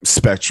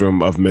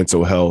spectrum of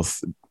mental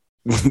health.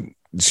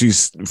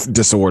 She's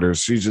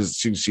disorders.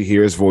 She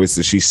hears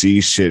voices, she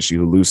sees shit, she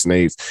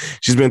hallucinates.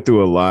 She's been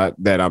through a lot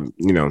that I'm,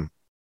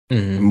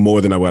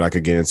 more than what I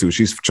could get into.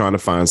 She's trying to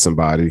find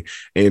somebody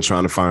and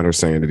trying to find her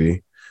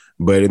sanity.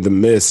 But in the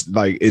midst,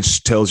 like it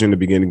tells you in the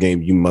beginning of the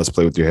game, you must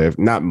play with your head.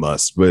 Not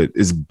must, but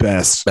it's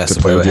best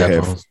to play with your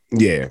head.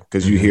 Yeah,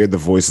 because you hear the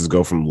voices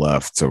go from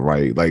left to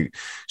right. Like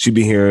she'd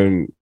be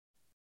hearing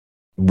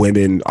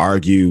women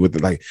argue with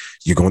like,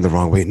 you're going the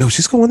wrong way. No,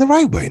 she's going the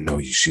right way.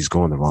 No, she's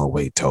going the wrong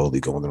way. Totally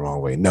going the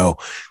wrong way. No,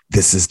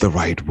 this is the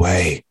right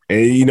way.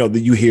 And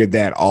you hear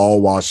that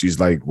all while she's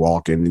like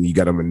walking, and you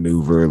got to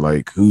maneuver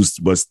like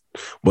what's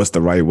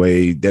the right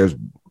way. There's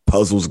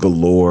puzzles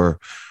galore.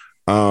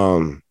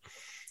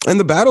 And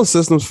the battle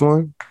system's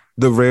fun.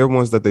 The rare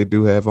ones that they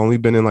do have only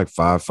been in like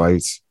 5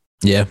 fights.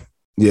 Yeah.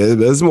 Yeah,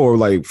 it's more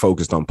like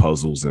focused on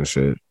puzzles and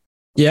shit.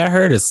 Yeah, I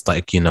heard it's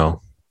like,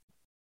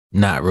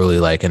 not really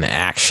like an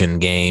action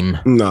game.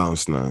 No,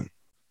 it's not.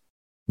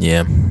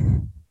 Yeah.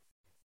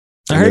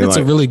 I heard it's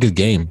a really good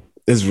game.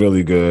 It's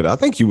really good. I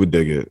think you would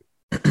dig it.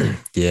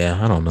 Yeah,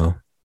 I don't know.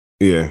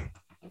 Yeah,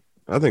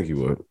 I think you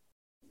would.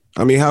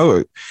 I mean,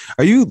 how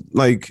are you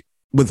like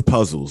with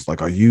puzzles?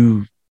 Like, how do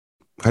you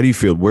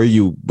feel? Where are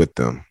you with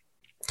them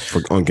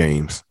on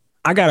games?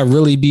 I got to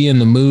really be in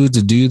the mood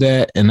to do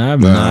that. And I'm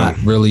not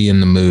really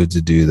in the mood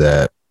to do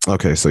that.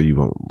 Okay, so you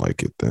won't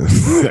like it then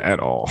at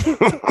all.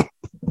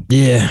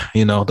 Yeah,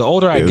 the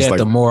older I get,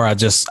 the more I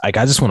just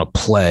want to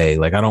play.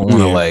 Like I don't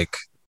want to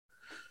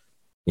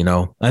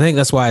I think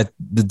that's why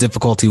the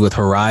difficulty with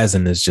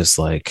Horizon is just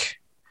like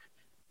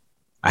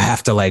I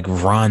have to like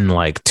run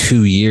like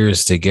 2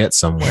 years to get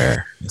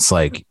somewhere. It's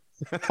like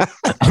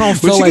I don't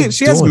feel like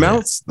she has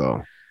mounts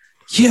though.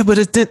 Yeah,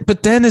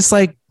 but then it's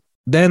like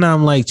then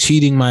I'm like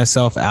cheating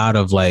myself out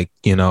of like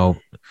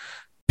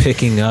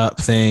picking up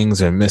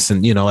things or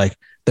missing. Like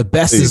the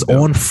best is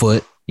on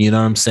foot. You know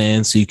what I'm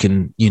saying? So you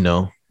can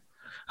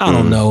I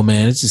don't know,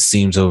 man. It just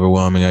seems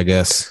overwhelming, I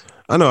guess.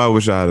 I know I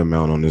wish I had a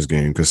mount on this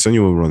game because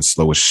Senua runs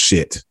slow as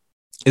shit.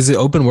 Is it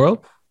open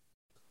world?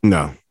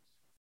 No.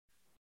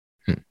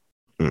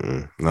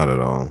 Not at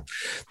all.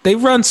 They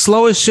run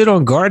slow as shit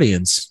on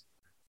Guardians.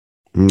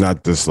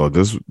 Not this slow.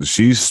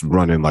 She's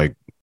running like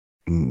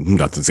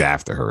nothing's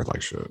after her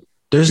like shit.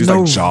 She's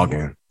like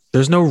jogging.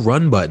 There's no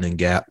run button in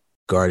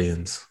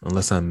Guardians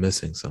unless I'm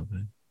missing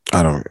something.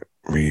 I don't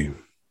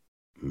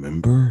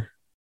remember.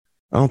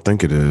 I don't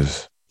think it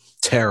is.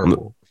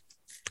 Terrible.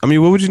 I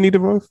mean, what would you need to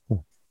run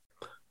for?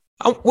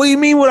 What do you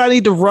mean? What I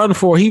need to run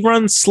for? He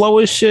runs slow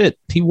as shit.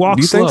 He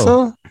walks slow. You think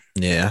so?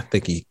 Yeah, I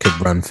think he could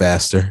run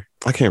faster.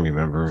 I can't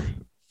remember.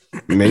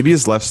 Maybe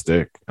it's left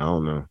stick. I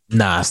don't know.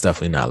 Nah, it's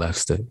definitely not left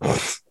stick.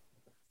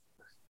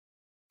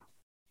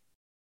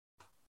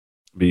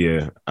 But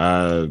yeah,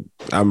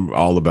 I'm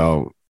all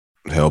about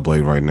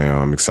Hellblade right now.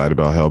 I'm excited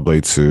about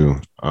Hellblade 2.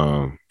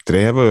 Do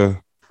they have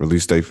a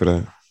release date for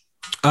that?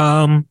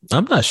 I'm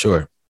not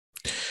sure.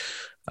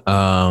 But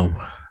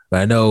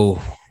I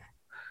know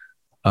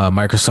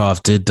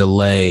Microsoft did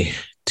delay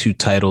 2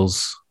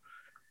 titles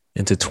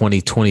into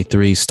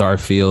 2023,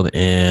 Starfield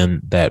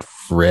and that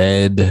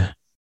Red.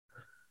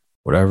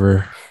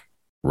 Remember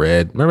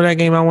that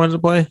game I wanted to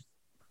play?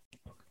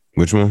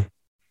 Which one?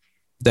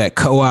 That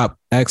co-op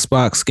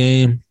Xbox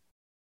game.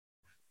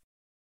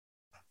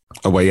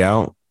 A Way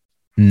Out?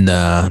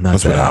 Nah, not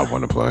that's that. What I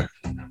want to play.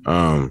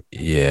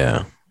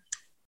 Yeah.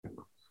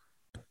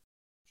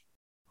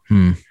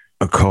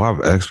 A co-op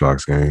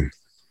Xbox game.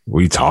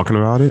 Were you talking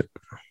about it?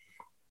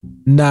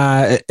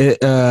 Nah, it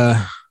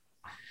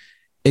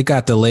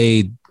got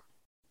delayed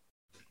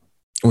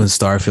when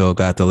Starfield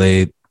got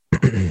delayed.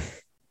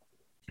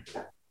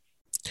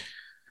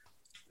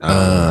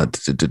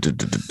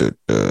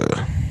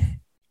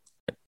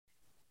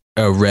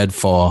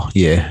 Redfall,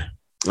 yeah.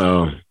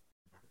 Oh,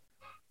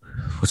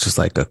 which is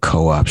like a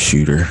co-op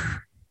shooter.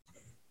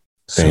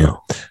 Damn.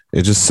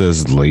 It just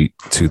says late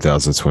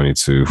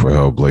 2022 for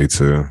Hellblade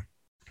 2.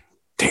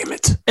 Damn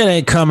it. It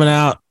ain't coming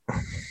out.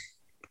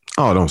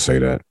 Oh, don't say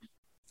that.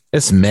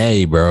 It's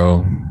May,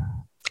 bro.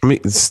 I mean,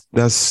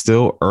 that's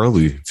still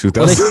early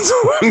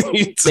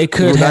 2022. They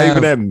could We're have not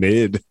even at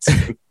mid.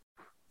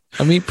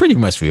 I mean, pretty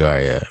much we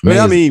are, yeah.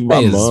 May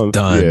is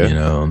done, yeah. You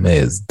know. May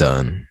is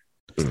done.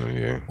 Oh,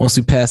 yeah. Once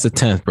we pass the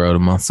 10th, bro, the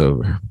month's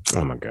over.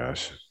 Oh my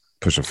gosh.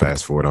 Pushing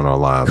fast forward on our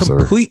lives,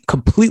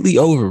 completely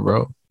over,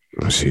 bro.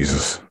 Oh,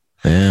 Jesus.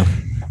 Yeah.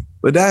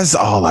 But that's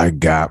all I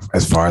got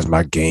as far as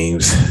my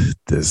games.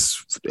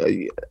 This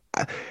is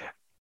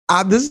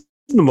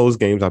the most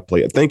games I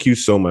played. Thank you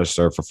so much,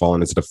 sir, for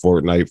falling into the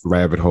Fortnite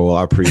rabbit hole.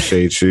 I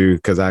appreciate you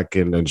because I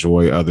can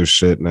enjoy other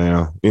shit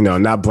now. You know,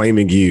 not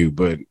blaming you,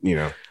 but you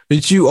know.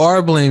 But you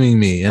are blaming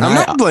me, and I'm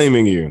not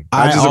blaming you.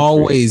 I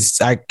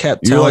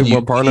kept telling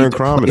you, partner in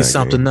crime. Play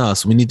something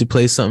else. We need to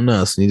play something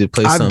else. We need to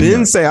play.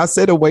 I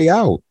said A Way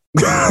Out.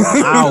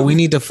 Wow, we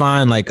need to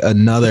find like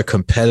another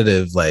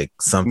competitive, like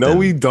something. No,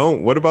 we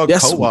don't. What about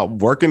co-op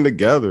working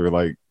together?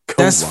 Like co-op.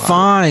 That's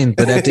fine,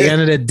 but at the end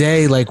of the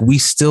day, like we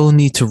still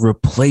need to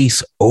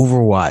replace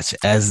Overwatch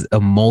as a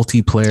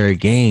multiplayer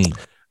game.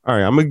 All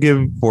right, I'm gonna give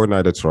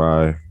Fortnite a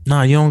try.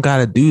 No, you don't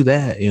gotta do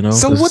that. You know.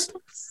 So what?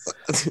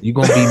 You're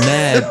gonna be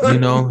mad, you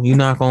know. You're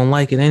not gonna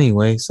like it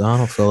anyway, so I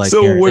don't feel like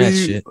so what that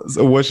shit.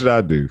 So what should I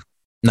do?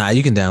 Nah,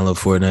 you can download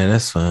Fortnite.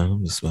 That's fine.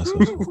 I'm just messing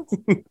with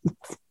you.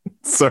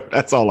 Sir,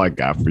 that's all I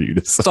got for you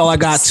to say. That's all I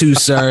got too,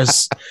 sir.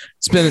 It's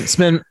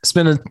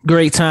been a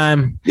great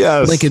time.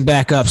 Yes, link it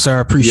back up, sir.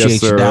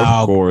 Appreciate you,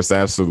 dog. Of course,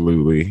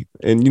 absolutely.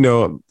 And you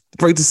know,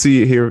 great to see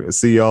you here.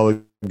 See y'all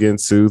again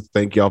too.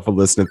 Thank y'all for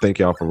listening. Thank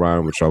y'all for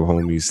riding with y'all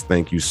homies.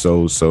 Thank you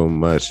so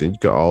much. And you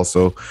can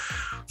also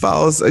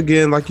follow us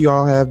again, like you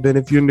all have been.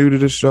 If you're new to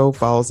the show,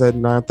 follow us at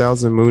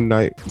 9000 Moon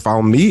Knight.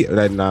 Follow me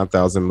at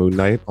 9000 Moon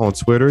Knight on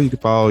Twitter. You can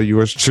follow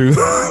yours true,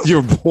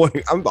 your boy.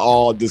 I'm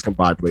all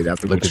discombobulated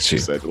after what you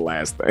said the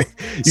last thing.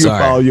 You can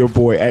follow your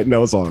boy at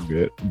no, it's all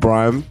good.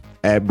 Brian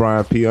at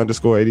Brian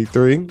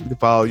P_83. You can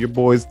follow your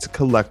boys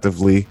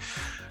collectively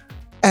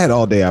at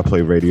All Day I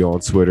Play Radio on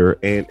Twitter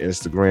and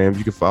Instagram.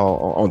 You can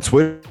follow on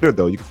Twitter,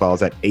 though. You can follow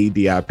us at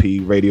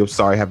ADIP Radio.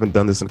 Sorry, I haven't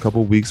done this in a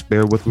couple of weeks.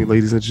 Bear with me,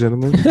 ladies and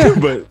gentlemen.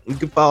 But you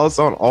can follow us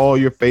on all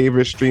your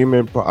favorite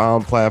streaming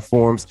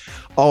platforms.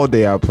 All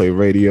Day I Play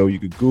Radio. You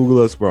can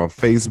Google us. We're on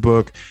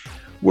Facebook.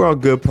 We're on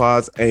Good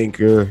Pods,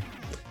 Anchor,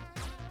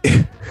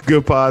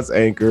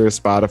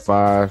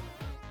 Spotify,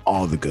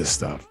 all the good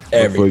stuff.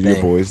 Everything. For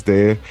your boys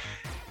there.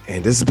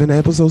 And this has been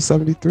episode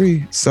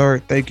 73. Sir,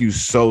 thank you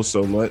so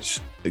much.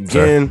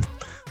 Again,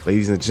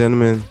 ladies and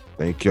gentlemen,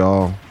 thank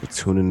y'all for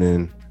tuning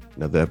in.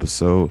 Another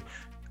episode.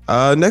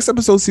 Next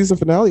episode, season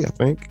finale, I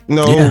think.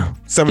 No, yeah.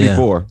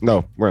 74. Yeah.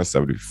 No, we're on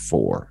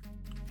 74.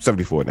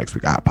 74 next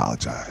week. I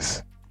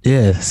apologize.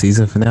 Yeah,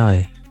 season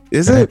finale.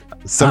 Is it?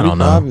 75 I don't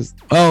know.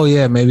 Oh,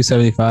 yeah, maybe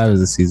 75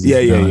 is the season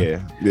finale.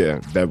 Yeah.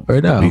 That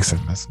right now.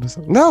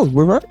 No,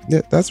 we're right.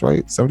 Yeah, that's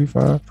right.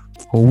 75.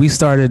 Well, we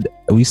started.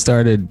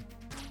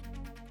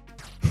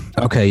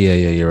 Okay, yeah,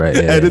 you're right.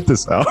 Yeah, edit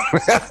this out.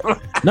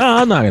 No,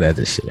 I'm not gonna edit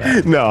this shit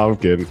out. No, I'm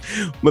kidding.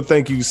 But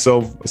thank you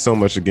so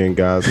much again,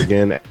 guys.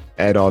 Again,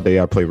 at All Day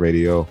I Play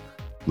Radio.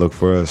 Look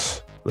for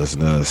us, listen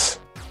to us,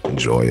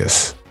 enjoy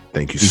us.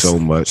 Thank you so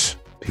much.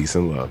 Peace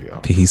and love, y'all.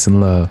 Peace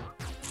and love.